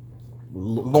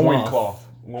loincloth.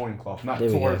 Loincloth. Not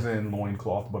Tarzan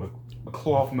loincloth, but a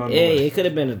cloth nonetheless. Yeah, it could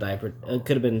have been a diaper. It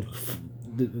could have been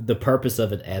the purpose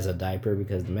of it as a diaper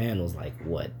because the man was like,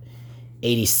 what,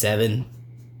 87,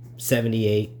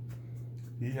 78.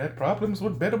 He had problems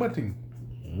with bedwetting.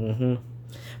 Mm-hmm.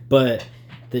 But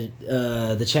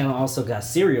the channel also got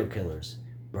serial killers.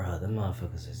 Bro, them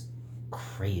motherfuckers is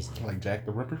crazy. Like Jack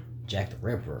the Ripper? Jack the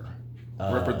Ripper.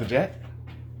 Ripper the Jack?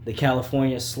 The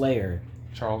California Slayer.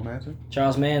 Charles Manson?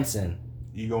 Charles Manson.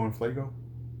 Ego and Flago?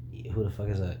 Who the fuck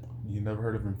is that? You never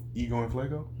heard of him? Ego and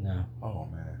Flago? No. Oh,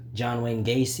 man. John Wayne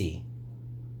Gacy.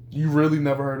 You really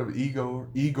never heard of Igor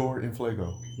and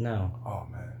Flago? No. Oh,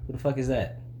 man. Who the fuck is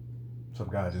that? Some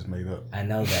guy just made up. I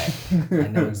know that. I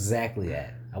know exactly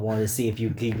that. I wanted to see if you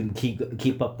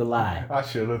keep up the lie. I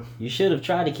should have. You should have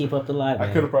tried to keep up the lie, man.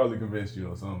 I could have probably convinced you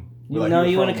or something. You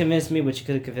wouldn't convince me, but you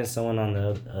could have convinced someone on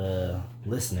the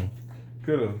listening.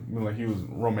 Could have been like he was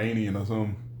Romanian or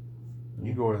something.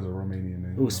 Igor is a Romanian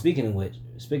name. Ooh, speaking of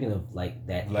like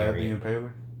that Vlad area. the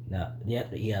Impaler? No, yeah,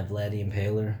 Vlad the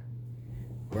Impaler.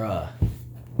 Bruh.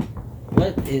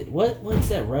 What's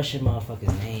that Russian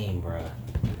motherfucker's name, bruh?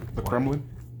 The Kremlin?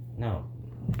 No.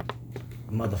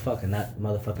 Motherfucker, not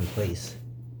motherfucking place.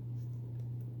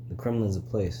 The Kremlin's a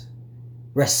place.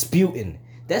 Rasputin.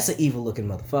 That's an evil looking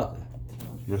motherfucker.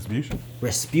 Rasputin?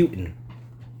 Rasputin.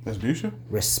 Rasputin?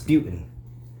 Rasputin.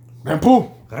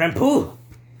 Rampu! Rampu!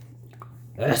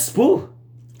 Rasputin.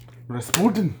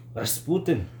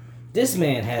 Rasputin. This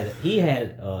man had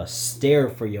a stare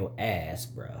for your ass,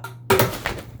 bruh.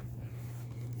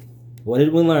 What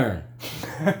did we learn?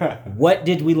 What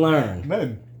did we learn?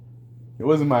 Nothing. It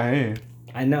wasn't my hand.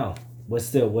 I know. But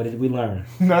still, what did we learn?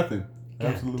 Nothing.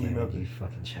 God Absolutely damn it, nothing. You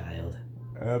fucking child.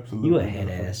 Absolutely You a head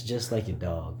nothing. ass, just like your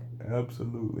dog.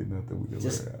 Absolutely nothing. We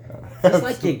Just learn.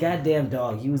 like your goddamn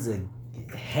dog. You was a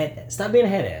head ass. Stop being a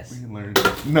head ass. We learned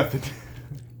nothing.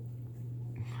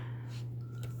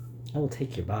 I will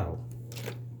take your bottle.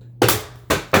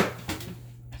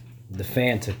 The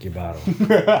fan took your bottle.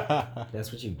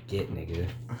 That's what you get, nigga.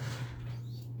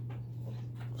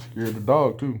 Scared the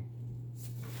dog too.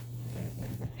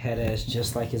 Head ass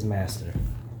just like his master.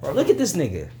 Look at this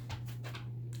nigga.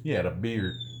 He had a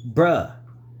beard. Bruh.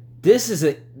 This is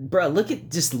a... Bruh, look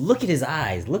at his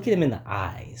eyes. Look at him in the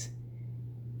eyes.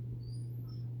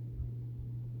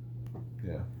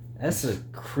 Yeah. That's a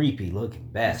creepy looking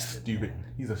bastard. Stupid.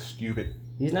 Man. He's a stupid.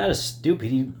 He's not a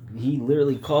stupid. He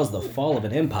literally caused the fall of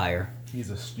an empire. He's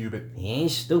a stupid. He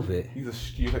ain't stupid. He's a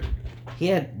stupid. He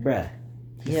had... Bruh.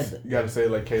 You gotta say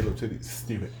it like Caleb too. He's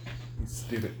stupid. He's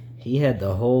stupid. He had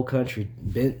the whole country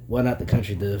bent... Well, not the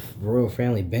country. The royal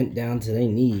family bent down to their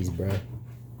knees, bruh.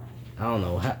 I don't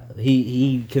know how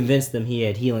he convinced them he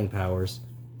had healing powers.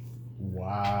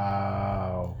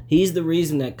 Wow. He's the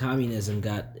reason that communism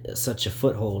got such a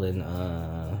foothold in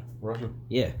Russia.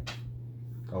 Yeah.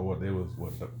 Oh, what they was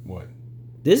what?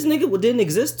 This nigga didn't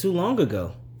exist too long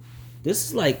ago. This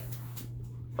is like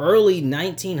early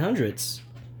 1900s.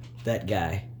 That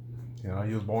guy. Yeah,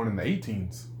 he was born in the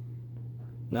 18s.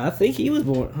 No, I think he was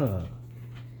born.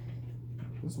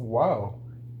 This is wild.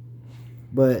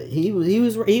 But he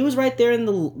was right there in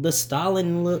the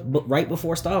Stalin, right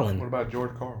before Stalin. What about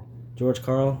George Carl? George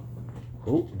Carl?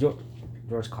 Who?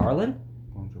 George Carlin?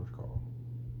 Oh, George Carl.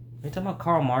 Are you talking about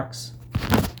Karl Marx?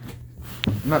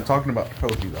 I'm not talking about the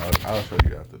coach either. I'll show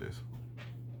you after this.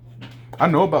 I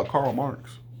know about Karl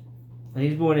Marx. He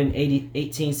was born in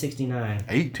 1869.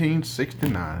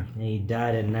 1869. And he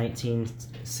died in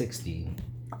 1916.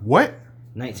 What?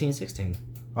 1916.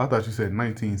 I thought you said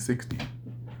 1960. I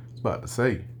was about to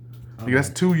say. Nigga, that's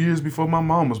 2 years before my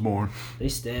mom was born. They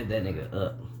stabbed that nigga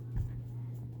up.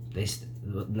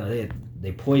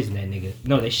 They poisoned that nigga.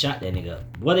 No, they shot that nigga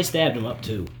up. Well, they stabbed him up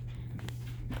too.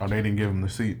 Oh, they didn't give him the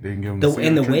seat. They didn't give him the Caesar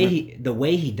and treatment? the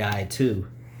way he died too.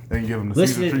 They didn't give him the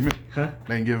Caesar treatment? Huh?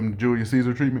 They didn't give him the Julius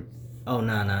Caesar treatment? Oh,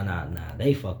 nah.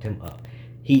 They fucked him up.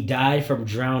 He died from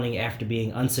drowning after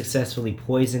being unsuccessfully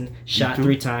poisoned, shot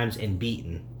 3 times, and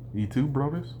beaten. E2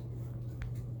 bro this?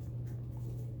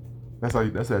 That's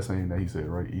that saying that he said,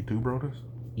 right? E2 bro this?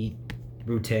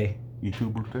 Brute.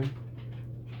 E2 brute?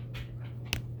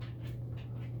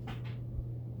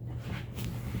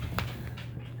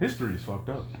 History is fucked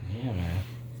up. Yeah, man.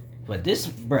 But this,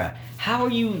 bruh, how are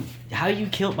you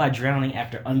killed by drowning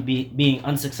after being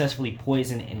unsuccessfully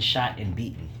poisoned and shot and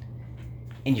beaten?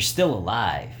 And you're still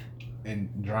alive.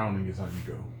 And drowning is how you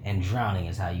go. And drowning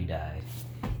is how you died.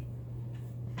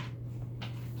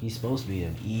 He's supposed to be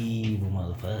an evil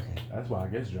motherfucker. That's why I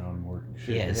guess drowning worked.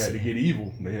 Shit, Yes. They had to get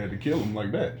evil. They had to kill him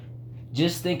like that.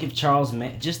 Just think if Charles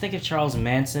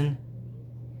Manson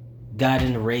got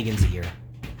into Reagan's ear.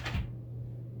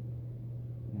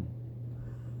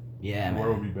 Yeah, The man.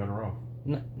 world would be better off.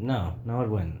 No, it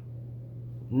wouldn't.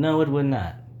 No, it would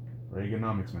not.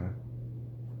 Reaganomics, man.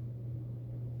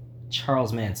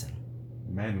 Charles Manson.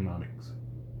 Mansonomics.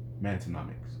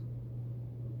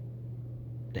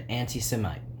 The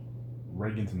anti-Semite.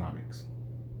 Reagantonomics.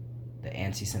 The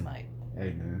anti-Semite.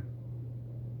 Hey, man.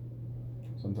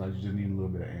 Sometimes you just need a little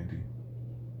bit of anti.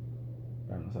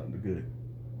 Found something good.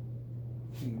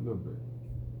 A little bit.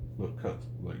 Little cuts,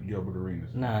 like Gilbert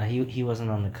Arenas. Nah, he wasn't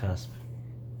on the cusp.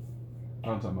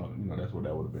 I'm talking about, that's what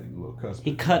that would have been, a little cusp.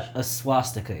 He cut a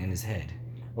swastika in his head.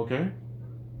 Okay.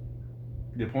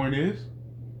 The point is,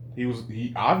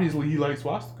 he obviously likes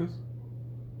swastikas.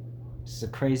 Just a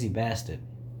crazy bastard.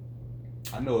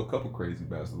 I know a couple crazy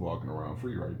bastards walking around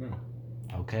free right now.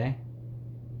 Okay.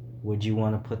 Would you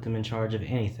want to put them in charge of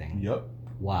anything? Yup.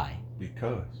 Why?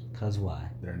 Because why?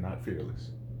 they're not fearless.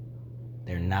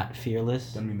 They're not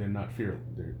fearless? I mean, they're not fearful.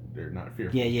 They're not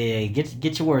fearful. Yeah.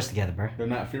 Get your words together, bro. They're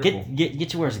not fearful.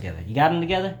 Get your words together. You got them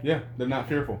together? Yeah, they're not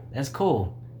fearful. That's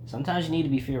cool. Sometimes you need to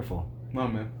be fearful. Nah,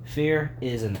 man. Fear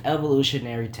is an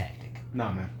evolutionary tactic.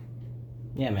 Nah, man.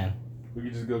 Yeah, man. We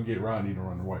could just go get Rodney to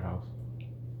run the White House.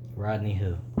 Rodney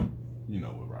who? You know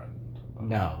what Rodney.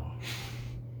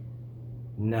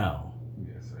 No.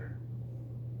 Yes, sir.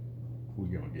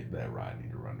 We're gonna get that Rodney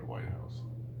to run the White House.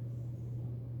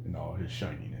 And all his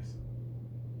shininess.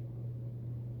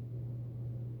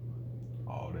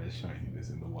 All that shininess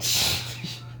in the White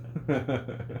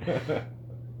House.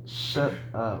 Shut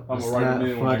up. I'm gonna write him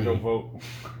in when I go vote.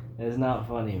 It's not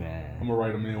funny, man. I'm gonna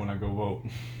write him in when I go vote.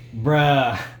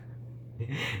 Bruh.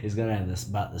 It's gonna have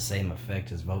about the same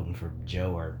effect as voting for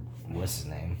Joe or what's his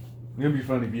name. It'd be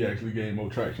funny if he actually gained more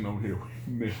traction over here.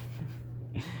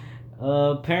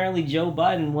 Apparently Joe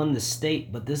Biden won the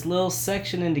state, but this little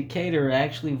section in Decatur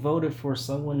actually voted for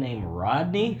someone named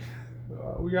Rodney.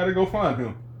 We gotta go find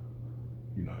him.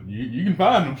 You can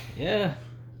find him. Yeah.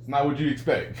 It's not what you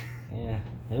expect. Yeah.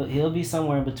 He'll be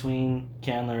somewhere between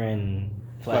Candler and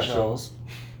Flat Shoals.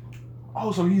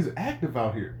 Oh, so he's active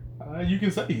out here. You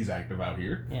can say he's active out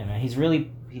here. Yeah, man. He's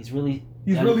really He's really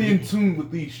in tune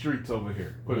with these streets over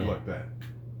here. Put it like that.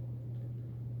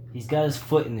 He's got his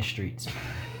foot in the streets.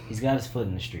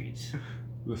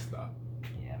 Let's stop.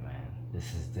 Yeah, man.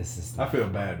 This is. I feel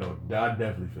bad though. I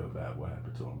definitely feel bad what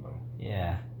happened to him though.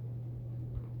 Yeah.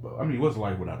 But I mean, what's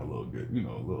life without a little good, a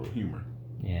little humor?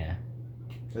 Yeah.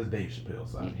 That's Dave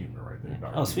Chappelle's side of humor right there.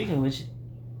 Oh, speaking of which,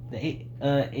 the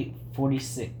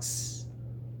 846.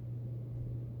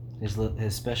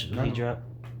 His special he dropped.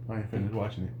 I ain't finished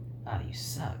watching it. Oh, you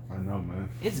suck. I know, man.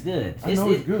 It's good. It's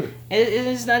good.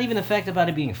 It's not even the fact about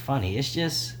it being funny. It's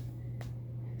just,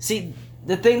 see,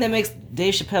 the thing that makes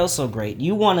Dave Chappelle so great.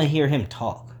 You want to hear him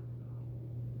talk.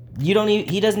 He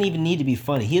doesn't even need to be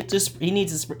funny. He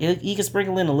can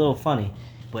sprinkle in a little funny,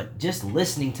 but just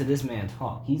listening to this man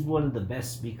talk, he's one of the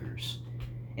best speakers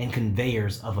and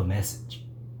conveyors of a message.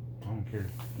 I don't care.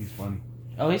 He's funny.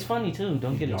 Oh, he's funny too.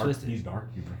 Don't get it twisted. He's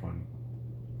dark humor funny.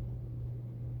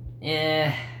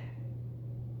 Yeah.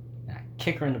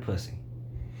 Kick her in the pussy.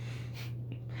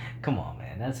 Come on,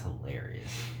 man. That's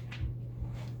hilarious.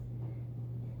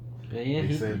 But yeah,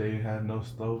 they said they had no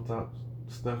stovetop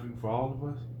stuffing for all of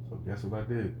us. So guess what I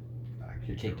did? I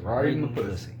kicked her right in the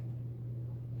pussy.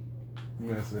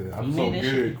 Man said, I'm so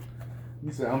good.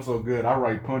 He said, I'm so good. I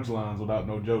write punchlines without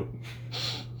no joke.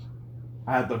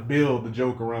 I had to build the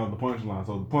joke around the punchline.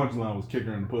 So the punchline was kick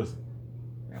her in the pussy.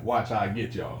 And watch how I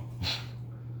get y'all.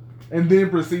 And then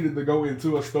proceeded to go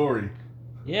into a story.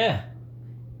 Yeah.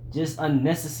 Just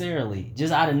unnecessarily.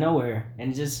 Just out of nowhere.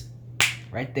 And just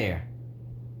right there.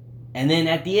 And then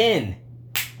at the end,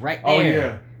 right there. Oh,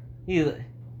 yeah. He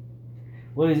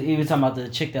was talking about the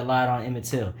chick that lied on Emmett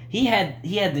Till. He had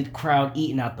the crowd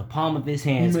eating out the palm of his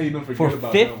hands. He made them forget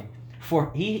about them.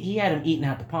 He had him eating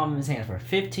out the palm of his hands for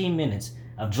 15 minutes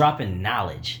of dropping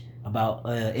knowledge about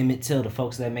Emmett Till to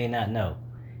folks that may not know.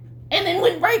 And then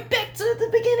went right back to the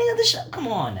beginning of the show. Come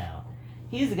on now.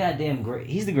 He's the goddamn great.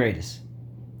 He's the greatest.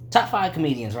 Top 5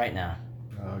 comedians right now.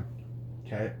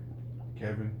 Kat,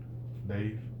 Kevin,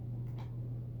 Dave.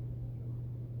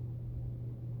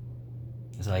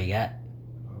 That's all you got?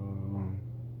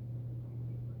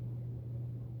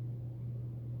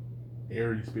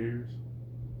 Ari Spears.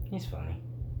 He's funny.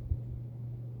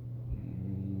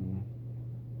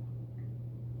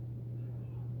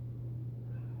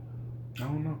 I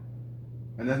don't know.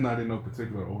 And that's not in no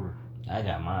particular order. I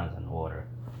got mine in order.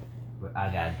 But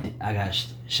I got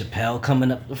Chappelle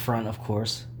coming up the front, of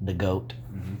course. The GOAT.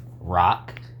 Mm-hmm.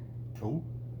 Rock. Who?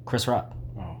 Chris Rock.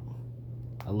 Oh.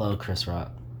 I love Chris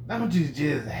Rock. Don't you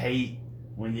just hate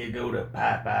when you go to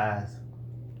Popeyes?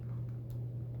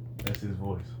 That's his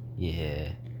voice.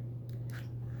 Yeah.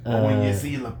 Or when you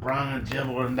see LeBron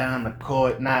dribbling down the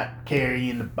court, not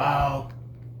carrying the ball.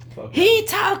 He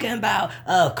talking about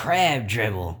a crab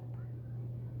dribble.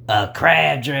 A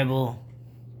crab dribble.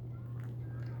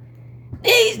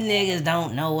 These niggas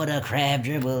don't know what a crab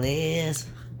dribble is.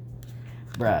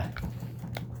 Bruh.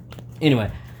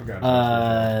 Anyway.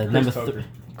 Number 3.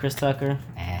 Chris Tucker.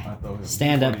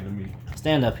 Stand up.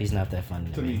 Stand up, he's not that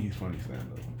funny. To me, he's funny stand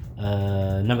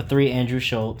up. Number 3, Andrew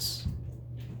Schultz.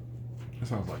 That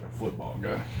sounds like a football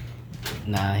guy.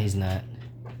 Nah, he's not.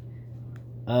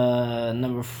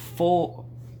 Number 4,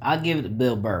 I'll give it to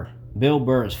Bill Burr. Bill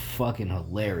Burr is fucking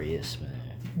hilarious, man.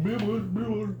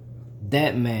 Bill.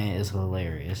 That man is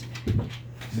hilarious.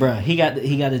 Bruh, he got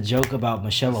a joke about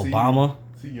Michelle Obama.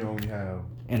 See, you only have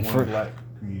one black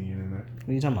comedian in that. What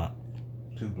are you talking about?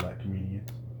 2 black comedians.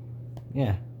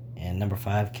 Yeah. And number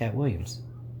 5, Cat Williams.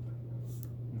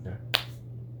 Okay.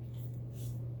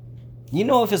 You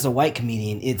know, if it's a white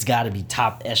comedian, it's got to be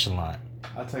top echelon.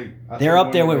 They're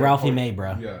up there with Ralphie May,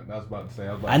 bro. Yeah, I was about to say.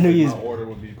 My order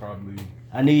would be probably.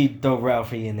 I knew you'd throw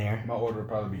Ralphie in there. My order would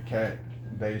probably be Cat,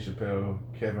 Dave Chappelle,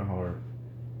 Kevin Hart,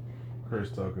 Chris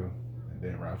Tucker, and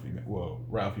then Ralphie May. Well,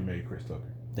 Ralphie May, Chris Tucker.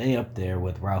 They up there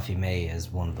with Ralphie May as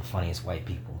one of the funniest white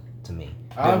people to me.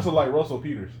 I also like Russell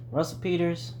Peters. Russell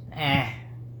Peters?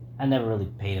 I never really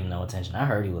paid him no attention. I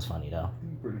heard he was funny, though.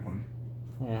 He's pretty funny.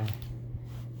 Yeah.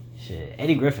 Shit.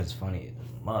 Eddie Griffin's funny as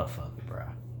a motherfucker, bro.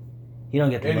 He don't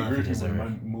get the love he deserves. Eddie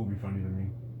Griffin movie funny to me.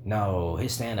 No,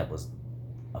 his stand-up was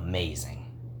amazing.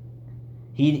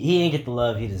 He ain't get the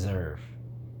love he deserved.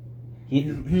 He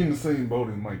in the same boat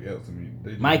as Mike Epps. I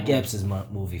mean, Mike Epps is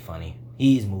movie funny.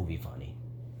 He's movie funny.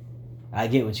 I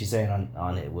get what you're saying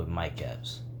on it with Mike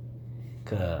Epps.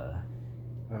 I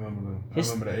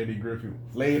remember the Eddie Griffin.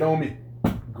 Lay it on me.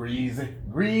 Greasy.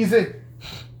 Him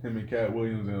and Cat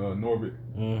Williams and Norbit.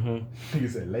 Mm-hmm. He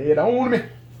said, lay it on me.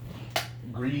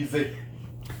 Greasy.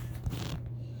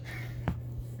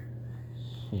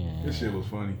 Yeah. This shit was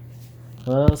funny.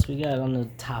 What else we got on the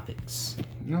topics? I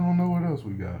don't know what else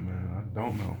we got, man. I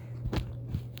don't know.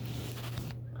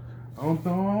 I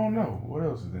don't know. What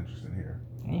else is interesting here?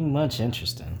 Ain't much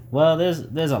interesting. Well,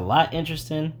 there's a lot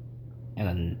interesting,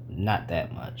 and not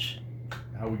that much.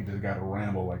 How we just gotta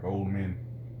ramble like old men.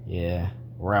 Yeah.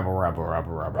 Rabble. Rampoo.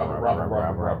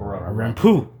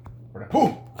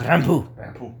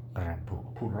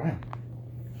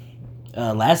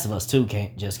 Last of Us 2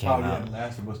 just came out. Oh yeah,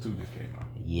 Last of Us 2 just came out.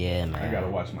 Yeah, man. I gotta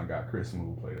watch my guy Chris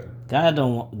Smooth play that. God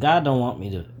don't want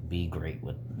me to be great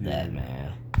with that,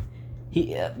 man.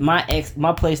 My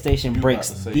PlayStation breaks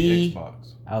the.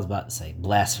 Xbox. I was about to say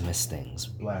blasphemous things.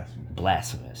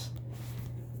 Blasphemous.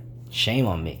 Shame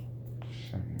on me.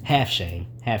 Half shame.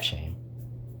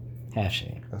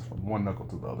 That's from one knuckle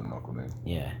to the other knuckle, then.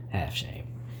 Yeah, half shame.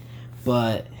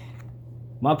 But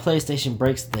my PlayStation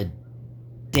breaks the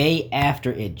day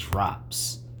after it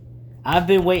drops. I've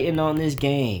been waiting on this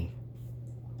game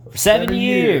for 7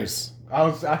 years.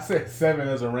 I said 7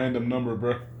 as a random number,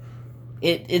 bro.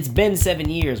 It's been 7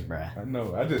 years, bro. I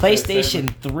know. I just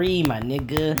PlayStation 3, my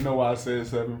nigga. You know why I said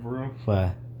 7 for real?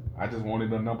 What? I just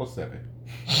wanted a number 7.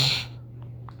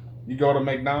 You go to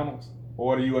McDonald's,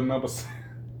 order you a number 7.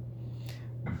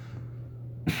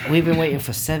 We've been waiting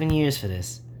for 7 years for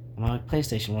this. My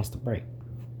PlayStation wants to break.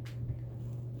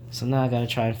 So now I gotta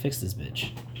try and fix this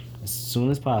bitch as soon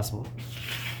as possible,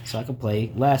 so I can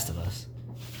play Last of Us.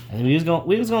 And we was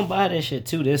gonna buy that shit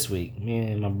too this week, me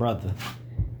and my brother.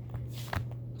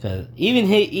 Cause even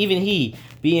he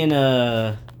being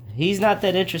he's not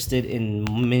that interested in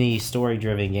many story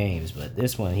driven games, but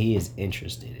this one he is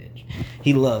interested in.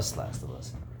 He loves Last of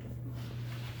Us.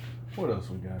 What else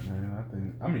we got,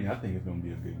 man? I think it's gonna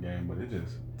be a good game, but it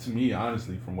just, to me,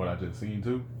 honestly, from what I just seen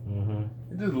too,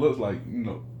 it just looks like,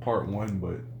 part 1,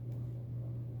 but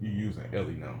you're using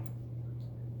Ellie now.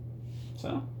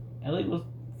 So Ellie was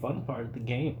fun part of the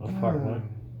game of part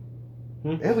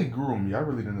 1. Ellie grew on me. I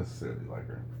really didn't necessarily like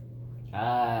her.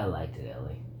 I liked it,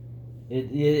 Ellie.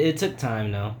 It took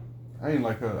time though. I ain't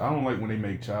like her. I don't like when they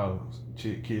make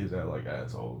kids act like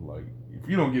assholes. Like, if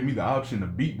you don't give me the option to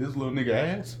beat this little nigga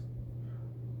ass,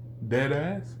 dead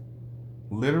ass,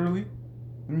 literally,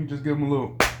 let me just give him a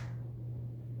little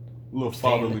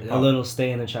fatherly pop. A little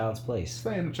stay in the child's place.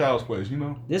 Stay in the child's place,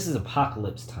 This is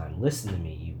apocalypse time. Listen to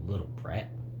me, you little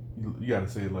brat. You gotta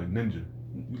say it like ninja.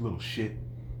 You little shit.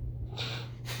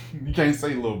 You can't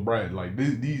say little brat like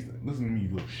these. Listen to me,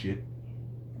 you little shit.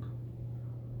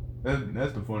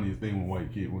 That's the funniest thing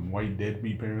when white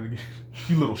deadbeat parents get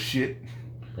you little shit.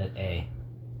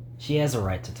 She has a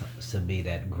right to be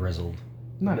that grizzled.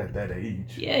 Not at that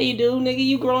age. Yeah, you do, nigga.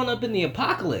 You growing up in the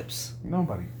apocalypse.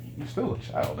 You're still a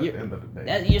child at the end of the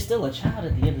day. You're still a child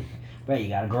at the end. Bro, you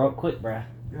gotta grow up quick, bro.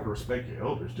 You gotta respect your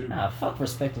elders too. Nah, fuck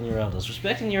respecting your elders.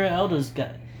 Respecting your elders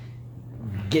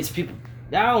gets people.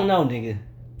 I don't know, nigga.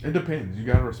 It depends. You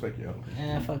gotta respect your elders.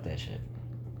 Fuck that shit.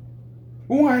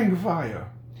 Wang fire.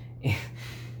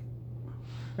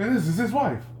 And this is his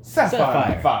wife,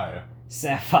 Sapphire Fire.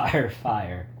 Sapphire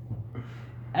Fire.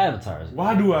 Avatars.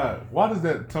 Why does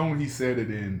that tone he said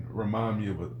it in remind me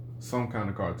of some kind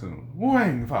of cartoon?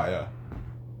 Wang Fire.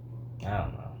 I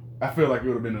don't know. I feel like it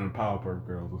would have been in the Powerpuff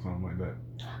Girls or something like that.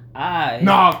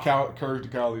 Courage the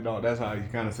Cowardly Dog. That's how he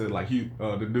kind of said, like,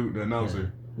 the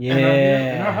announcer. Yeah.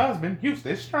 And her husband,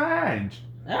 Eustace Strange.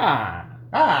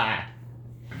 I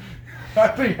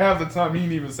think half the time he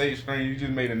didn't even say strange, he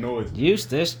just made a noise.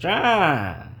 Eustace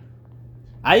Strange.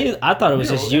 I thought it was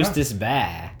just Eustace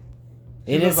Bad.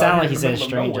 It didn't sound like he said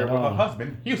strange at all. Her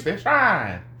husband, Eustace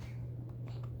Strange.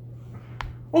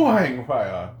 Wang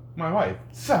Fire. My wife,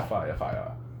 Sapphire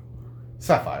Fire.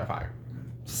 Sapphire Fire.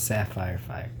 Sapphire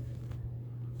Fire.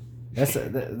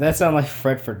 That sounds like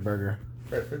Fredford Burger.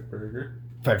 Fredford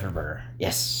Burger.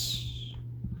 Yes.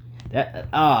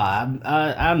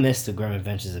 I missed the Grim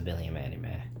Adventures of Billy and Mandy,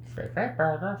 man.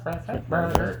 Fredford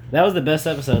Burger. That was the best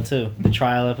episode too. The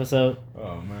trial episode.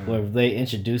 Oh man. Where they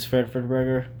introduced Fredford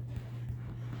Burger.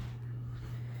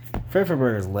 Fredford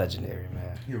Burger is legendary,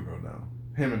 man. He'll go down.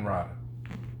 Him and Ryder.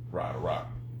 I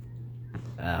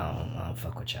don't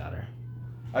fuck with Chowder.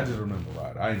 I just remember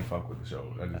Ryder. I ain't fuck with the show.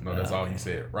 I just know that's all he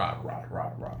said. Ryder.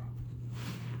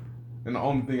 And the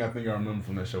only thing I think I remember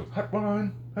from that show is Hut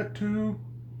 1, Hut 2.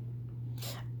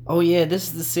 Oh yeah, this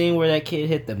is the scene where that kid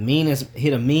hit a mean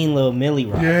little Millie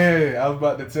Rock. Yeah, I was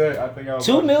about to tell you. I think I was.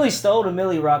 Two Millie stole the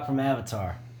Millie Rock from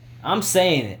Avatar. I'm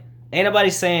saying it. Ain't nobody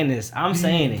saying this. I'm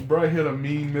saying it. Bro hit a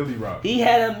mean Millie Rock. He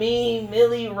had a mean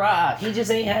Millie Rock. He just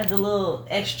ain't had the little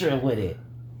extra with it.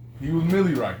 He was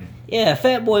Millie rocking. Yeah,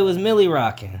 Fat Boy was Millie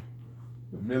rocking.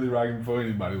 Millie rocking before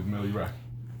anybody was Millie rocking.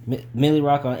 Millie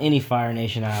Rock on any Fire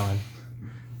Nation island.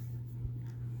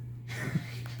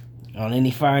 On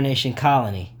any Fire Nation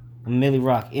colony, a Millie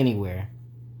Rock anywhere.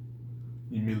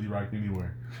 You Millie Rock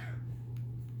anywhere.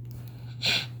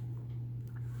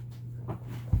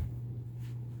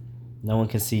 No one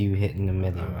can see you hitting the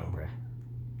Millie Rock, bruh.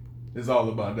 It's all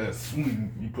about that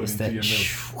swing you put into your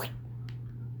Millie.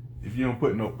 If you don't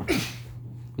put no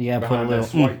you gotta put a behind little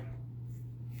that swipe,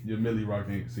 your Millie Rock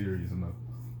ain't serious enough.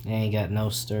 It ain't got no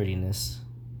sturdiness.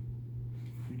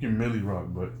 You can Millie Rock,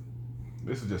 but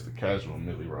this is just a casual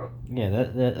Millie Rock. Yeah,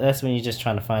 that's when you're just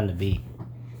trying to find the beat.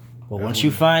 But once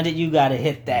you find it, you gotta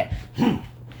hit that. You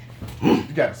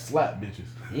gotta slap bitches.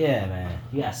 Yeah, man.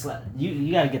 You gotta slap.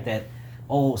 You gotta get that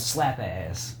old slap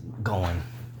ass going.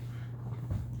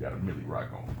 You gotta Millie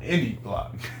Rock on any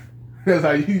block. That's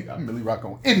how I Millie Rock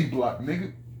on any block,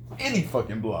 nigga. Any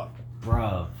fucking block.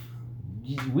 Bro,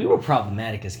 we were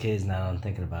problematic as kids now that I'm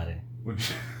thinking about it.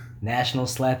 National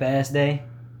Slap Ass Day.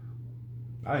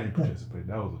 I didn't participate.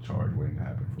 That was a charge waiting to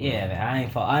happen. Yeah, man.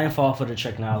 I ain't fall for the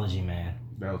technology, man.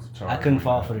 That was a charge. I couldn't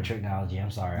fall for the technology.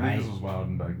 I'm sorry. Niggas was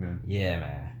wilding back then. Yeah,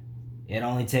 man. It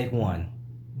only take one.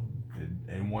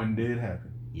 And one did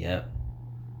happen. Yep.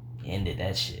 Ended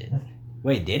that shit.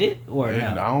 Wait, did it? Or no?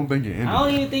 I don't think it ended. I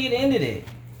don't even think it ended it.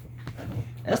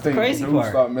 That's the crazy part.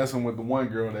 Stopped messing with the one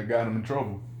girl that got him in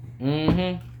trouble.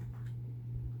 Mm-hmm.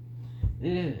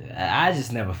 Yeah, I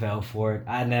just never fell for it.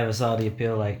 I never saw the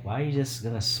appeal. Like, why are you just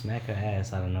gonna smack her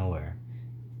ass out of nowhere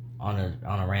on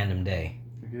a random day?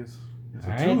 It's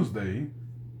a Tuesday.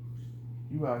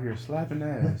 You out here slapping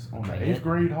ass on the 8th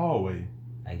grade hallway.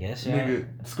 I guess, yeah.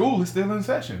 Nigga, school is still in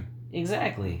session.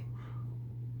 Exactly.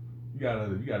 You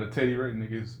got a Teddy Ray,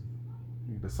 niggas.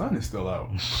 The sun is still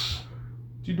out. What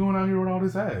you doing out here with all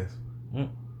this ass?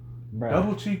 Bro.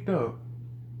 Double cheeked up.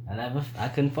 I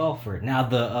couldn't fall for it. Now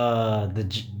the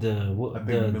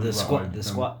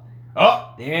squat.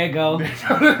 Oh, there you go. There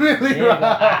you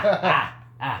go.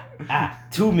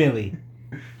 2 milli.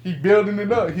 He building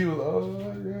it up. He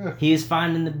was yeah. He was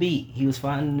finding the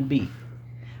beat.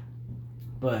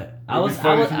 But I wasn't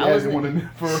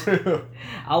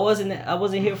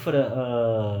here for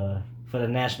the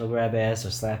National Grab Ass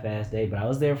or Slap Ass Day, but I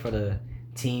was there for the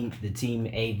team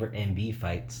A and B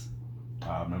fights.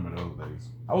 I remember those days.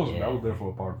 I was there for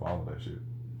a part of all of that shit.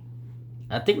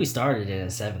 I think we started it in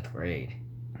 7th grade.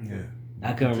 Yeah.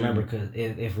 I couldn't remember because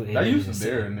if I used to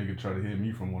dare a nigga try to hit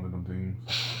me from one of them teams.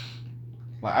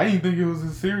 Like, I didn't think it was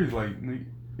as serious. Like,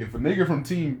 if a nigga from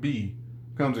Team B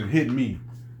comes and hit me,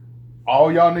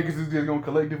 all y'all niggas is just gonna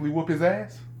collectively whoop his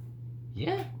ass?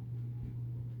 Yeah.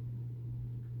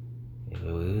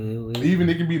 Even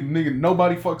it can be the nigga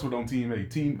nobody fucks with on Team A.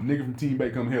 Nigga from Team B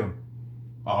come hit him.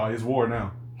 Oh, it's war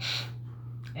now.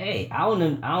 Hey, I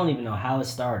don't even know how it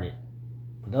started,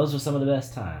 but those were some of the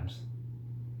best times.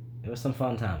 It was some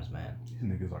fun times, man. These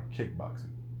niggas are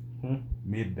kickboxing.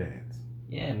 Mid dance.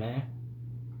 Yeah, man.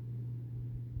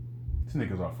 These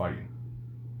niggas are fighting.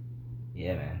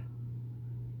 Yeah, man.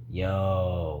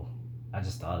 Yo, I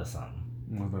just thought of something.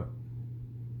 What's that?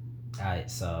 Alright,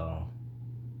 so...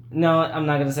 No, I'm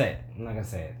not gonna say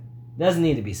it. Doesn't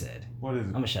need to be said. What is it?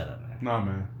 I'm gonna shut up, man. Nah,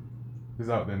 man. It's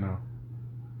out there now.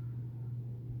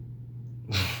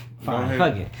 Fine,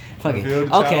 fuck it. Reveal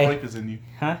the child rapist in you.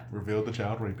 Huh? Reveal the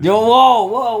child rapist. Yo,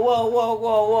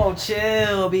 whoa.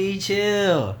 Chill, B,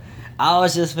 chill. I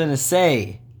was just finna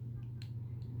say.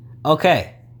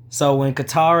 Okay, so when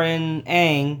Katara and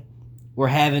Aang were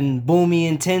having Boomy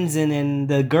and Tenzin and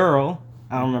the girl,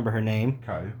 I don't remember her name.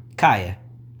 Kaya.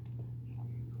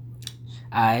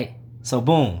 Alright, so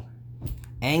boom.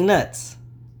 Aang nuts.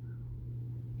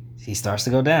 He starts to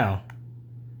go down.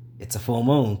 It's a full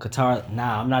moon. Katara,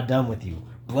 nah, I'm not done with you.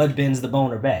 Blood bends the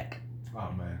boner back.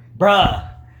 Oh man. Bruh.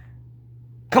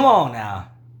 Come on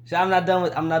now. I'm not done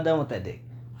with that dick.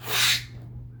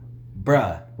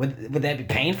 Bruh. Would that be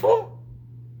painful?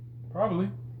 Probably.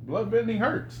 Blood bending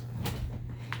hurts.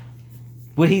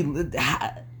 Would he?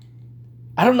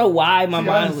 I don't know why my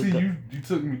mind was. You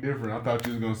took me different. I thought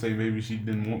you was gonna say maybe she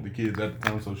didn't want the kids at the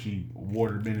time, so she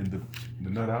water bending the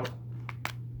nut out.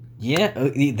 Yeah,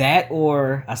 that,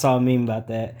 or I saw a meme about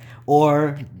that,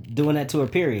 or doing that to her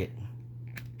period.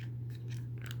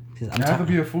 It has to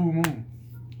be a full moon.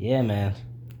 Yeah, man.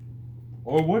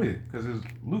 Or would it? Because it's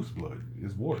loose blood.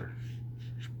 It's water.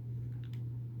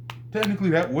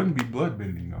 Technically, that wouldn't be blood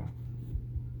bending, though.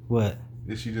 What?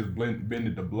 If she just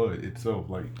bended the blood itself,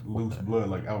 like loose blood,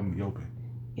 like out in the open.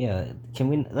 Yeah,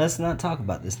 let's not talk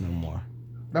about this no more.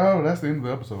 No, that's the end of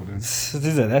the episode then.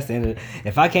 That's the end of it.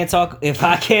 If I can't talk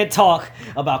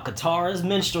about Katara's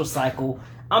menstrual cycle,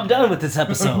 I'm done with this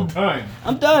episode.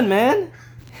 I'm done, man.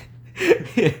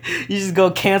 You just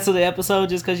go cancel the episode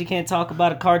just because you can't talk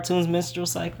about a cartoon's menstrual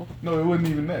cycle? No, it wasn't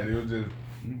even that. It was just.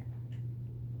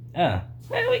 Man,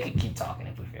 we could keep talking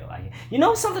if we feel like it. You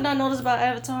know something I noticed about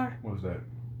Avatar? What's that?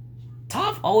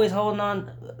 Toph always holding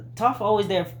on. Toph always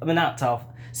there. I mean, not Toph.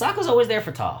 Sokka's always there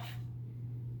for Toph.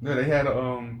 Yeah, they had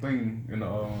a thing in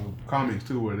the comics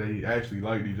too where they actually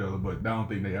liked each other, but I don't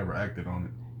think they ever acted on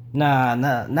it. Nah,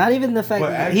 not even the fact But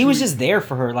that he was just there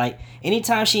for her. Like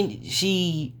anytime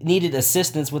she needed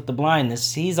assistance with the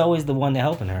blindness, he's always the one that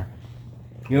helping her.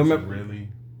 You remember? Really?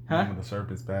 Huh? Remember the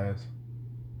Serpent's Pass?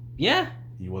 Yeah.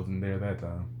 He wasn't there that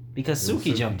time. Because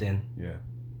Suki jumped in. Yeah.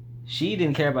 She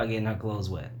didn't care about getting her clothes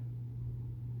wet.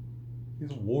 He's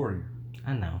a warrior.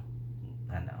 I know.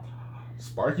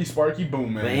 Sparky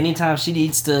boom, man. But anytime she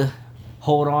needs to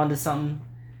hold on to something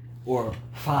or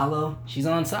follow, she's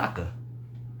on Sokka.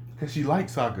 Because she liked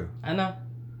Sokka. I know.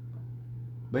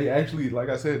 They actually, like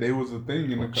I said, they was a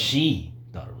thing in the. She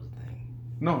thought it was a thing.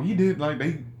 No, he did. Like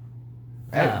they didn't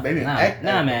act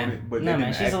man. on it, but nah, they man.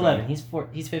 didn't She's act 11. on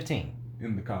it He's 15.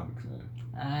 in the comics, man.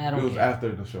 I don't. It was care.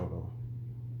 after the show, though.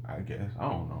 I guess I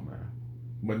don't know, man.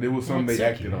 But it was something they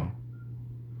acted on.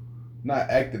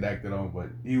 Not acted on, but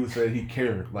he would say he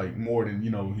cared like more than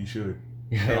he should.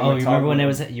 Oh, you remember when they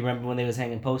was? You remember when they was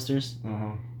hanging posters?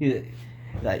 Uh-huh.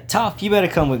 Like, Toph, you better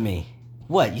come with me.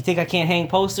 What? You think I can't hang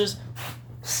posters?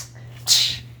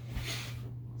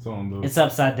 So it's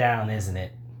upside down, isn't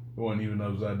it? It wasn't even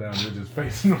upside down. They're just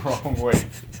facing the wrong way.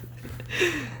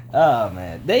 Oh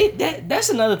man, that's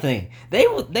another thing. They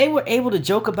were able to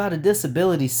joke about a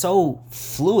disability so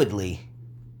fluidly.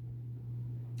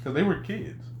 Because they were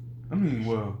kids. I mean,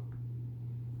 well,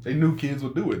 they knew kids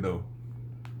would do it though.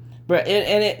 But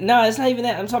no, it's not even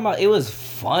that. I'm talking about it was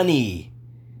funny.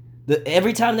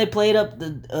 Every time they played up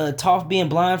the Toph being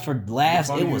blind for laughs,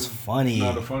 it was funny.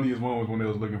 No, the funniest one was when they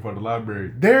was looking for the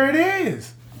library. There it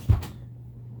is.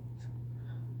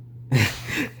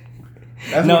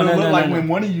 That's what it looked like when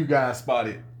one of you guys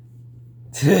spotted.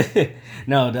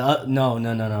 No.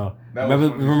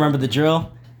 Remember the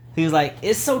drill? He was like,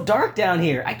 "It's so dark down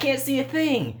here. I can't see a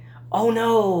thing. Oh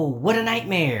no, what a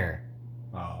nightmare."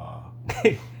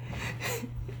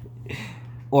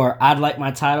 Or I'd like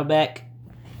my title back.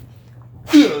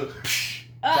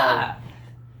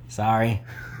 Sorry.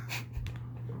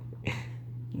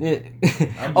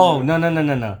 Oh,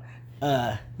 no.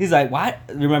 He's like, why?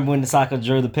 Remember when the Sokka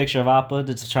drew the picture of Appa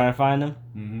to try and find him?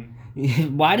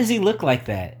 Mm-hmm. Why does he look like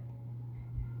that?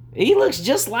 He looks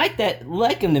just like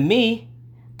him to me.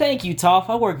 Thank you, Toph.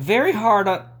 I work very hard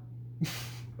on...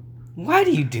 Why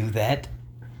do you do that?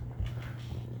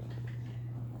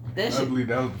 I believe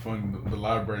that was the funny. The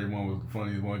library one was the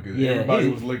funniest one because yeah, everybody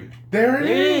was looking. There it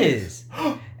is.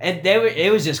 And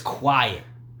it was just quiet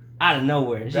out of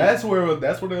nowhere. That's what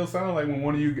it'll sound like when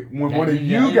one of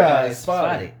you guys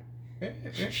spot it.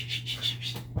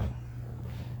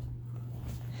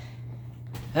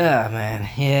 Oh man,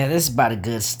 yeah, this is about a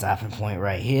good stopping point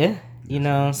right here. You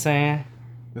know what I'm saying?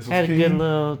 Had a good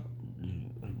little.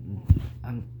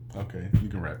 Okay, you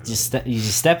can wrap it. You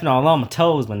just stepping all on my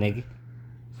toes, my nigga.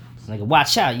 Nigga,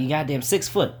 watch out! You goddamn 6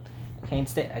 foot. I can't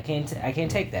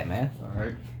take that, man. All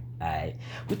right.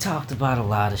 We talked about a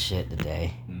lot of shit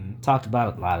today. Mm-hmm. Talked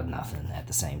about a lot of nothing at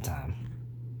the same time.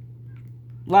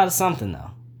 A lot of something though.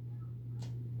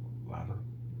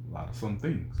 A lot of some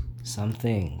things. Some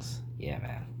things, yeah,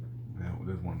 man. Yeah, well,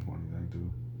 there's one funny thing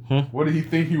too. What did he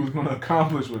think he was going to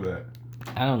accomplish with that?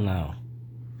 I don't know.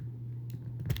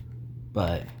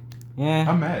 But yeah,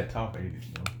 I'm mad. Top 80,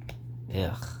 though.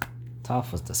 Ugh.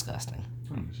 Toph was disgusting.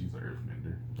 She's an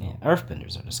earthbender. Yeah,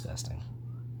 earthbenders are disgusting.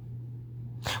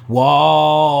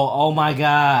 Whoa! Oh my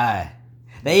god!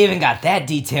 They even got that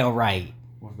detail right.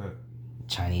 What's that?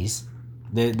 Chinese.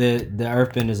 The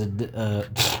earthbenders are.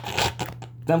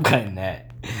 I'm cutting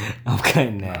that.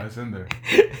 Nah, it's in there.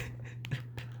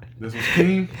 This was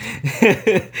King.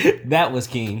 That was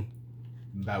King.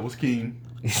 That was King.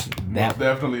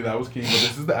 Definitely that was King. But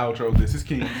this is the outro. This is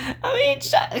King. I mean,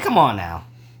 come on now.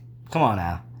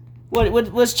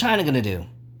 What's China gonna do?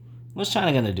 What's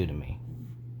China gonna do to me?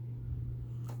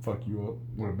 Fuck you up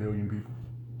with 1 billion people.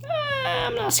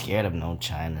 I'm not scared of no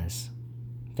Chinas.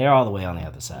 They're all the way on the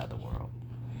other side of the world.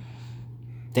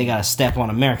 They gotta step on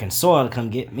American soil to come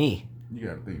get me. You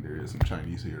gotta think there is some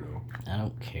Chinese here, though. I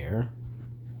don't care.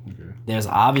 Okay. There's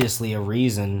obviously a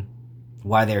reason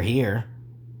why they're here.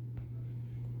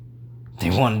 They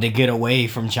wanted to get away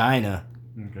from China.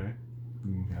 Okay.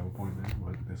 You have a point there,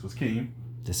 but this was King.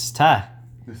 This is Ty.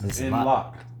 This is in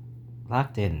lock.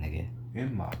 Locked in, nigga.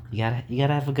 In lock. You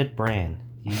gotta have a good brand.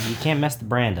 You can't mess the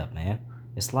brand up, man.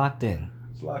 It's locked in.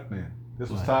 It's locked in. This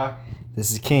was Ty.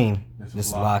 This is King. This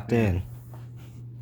is Locked In.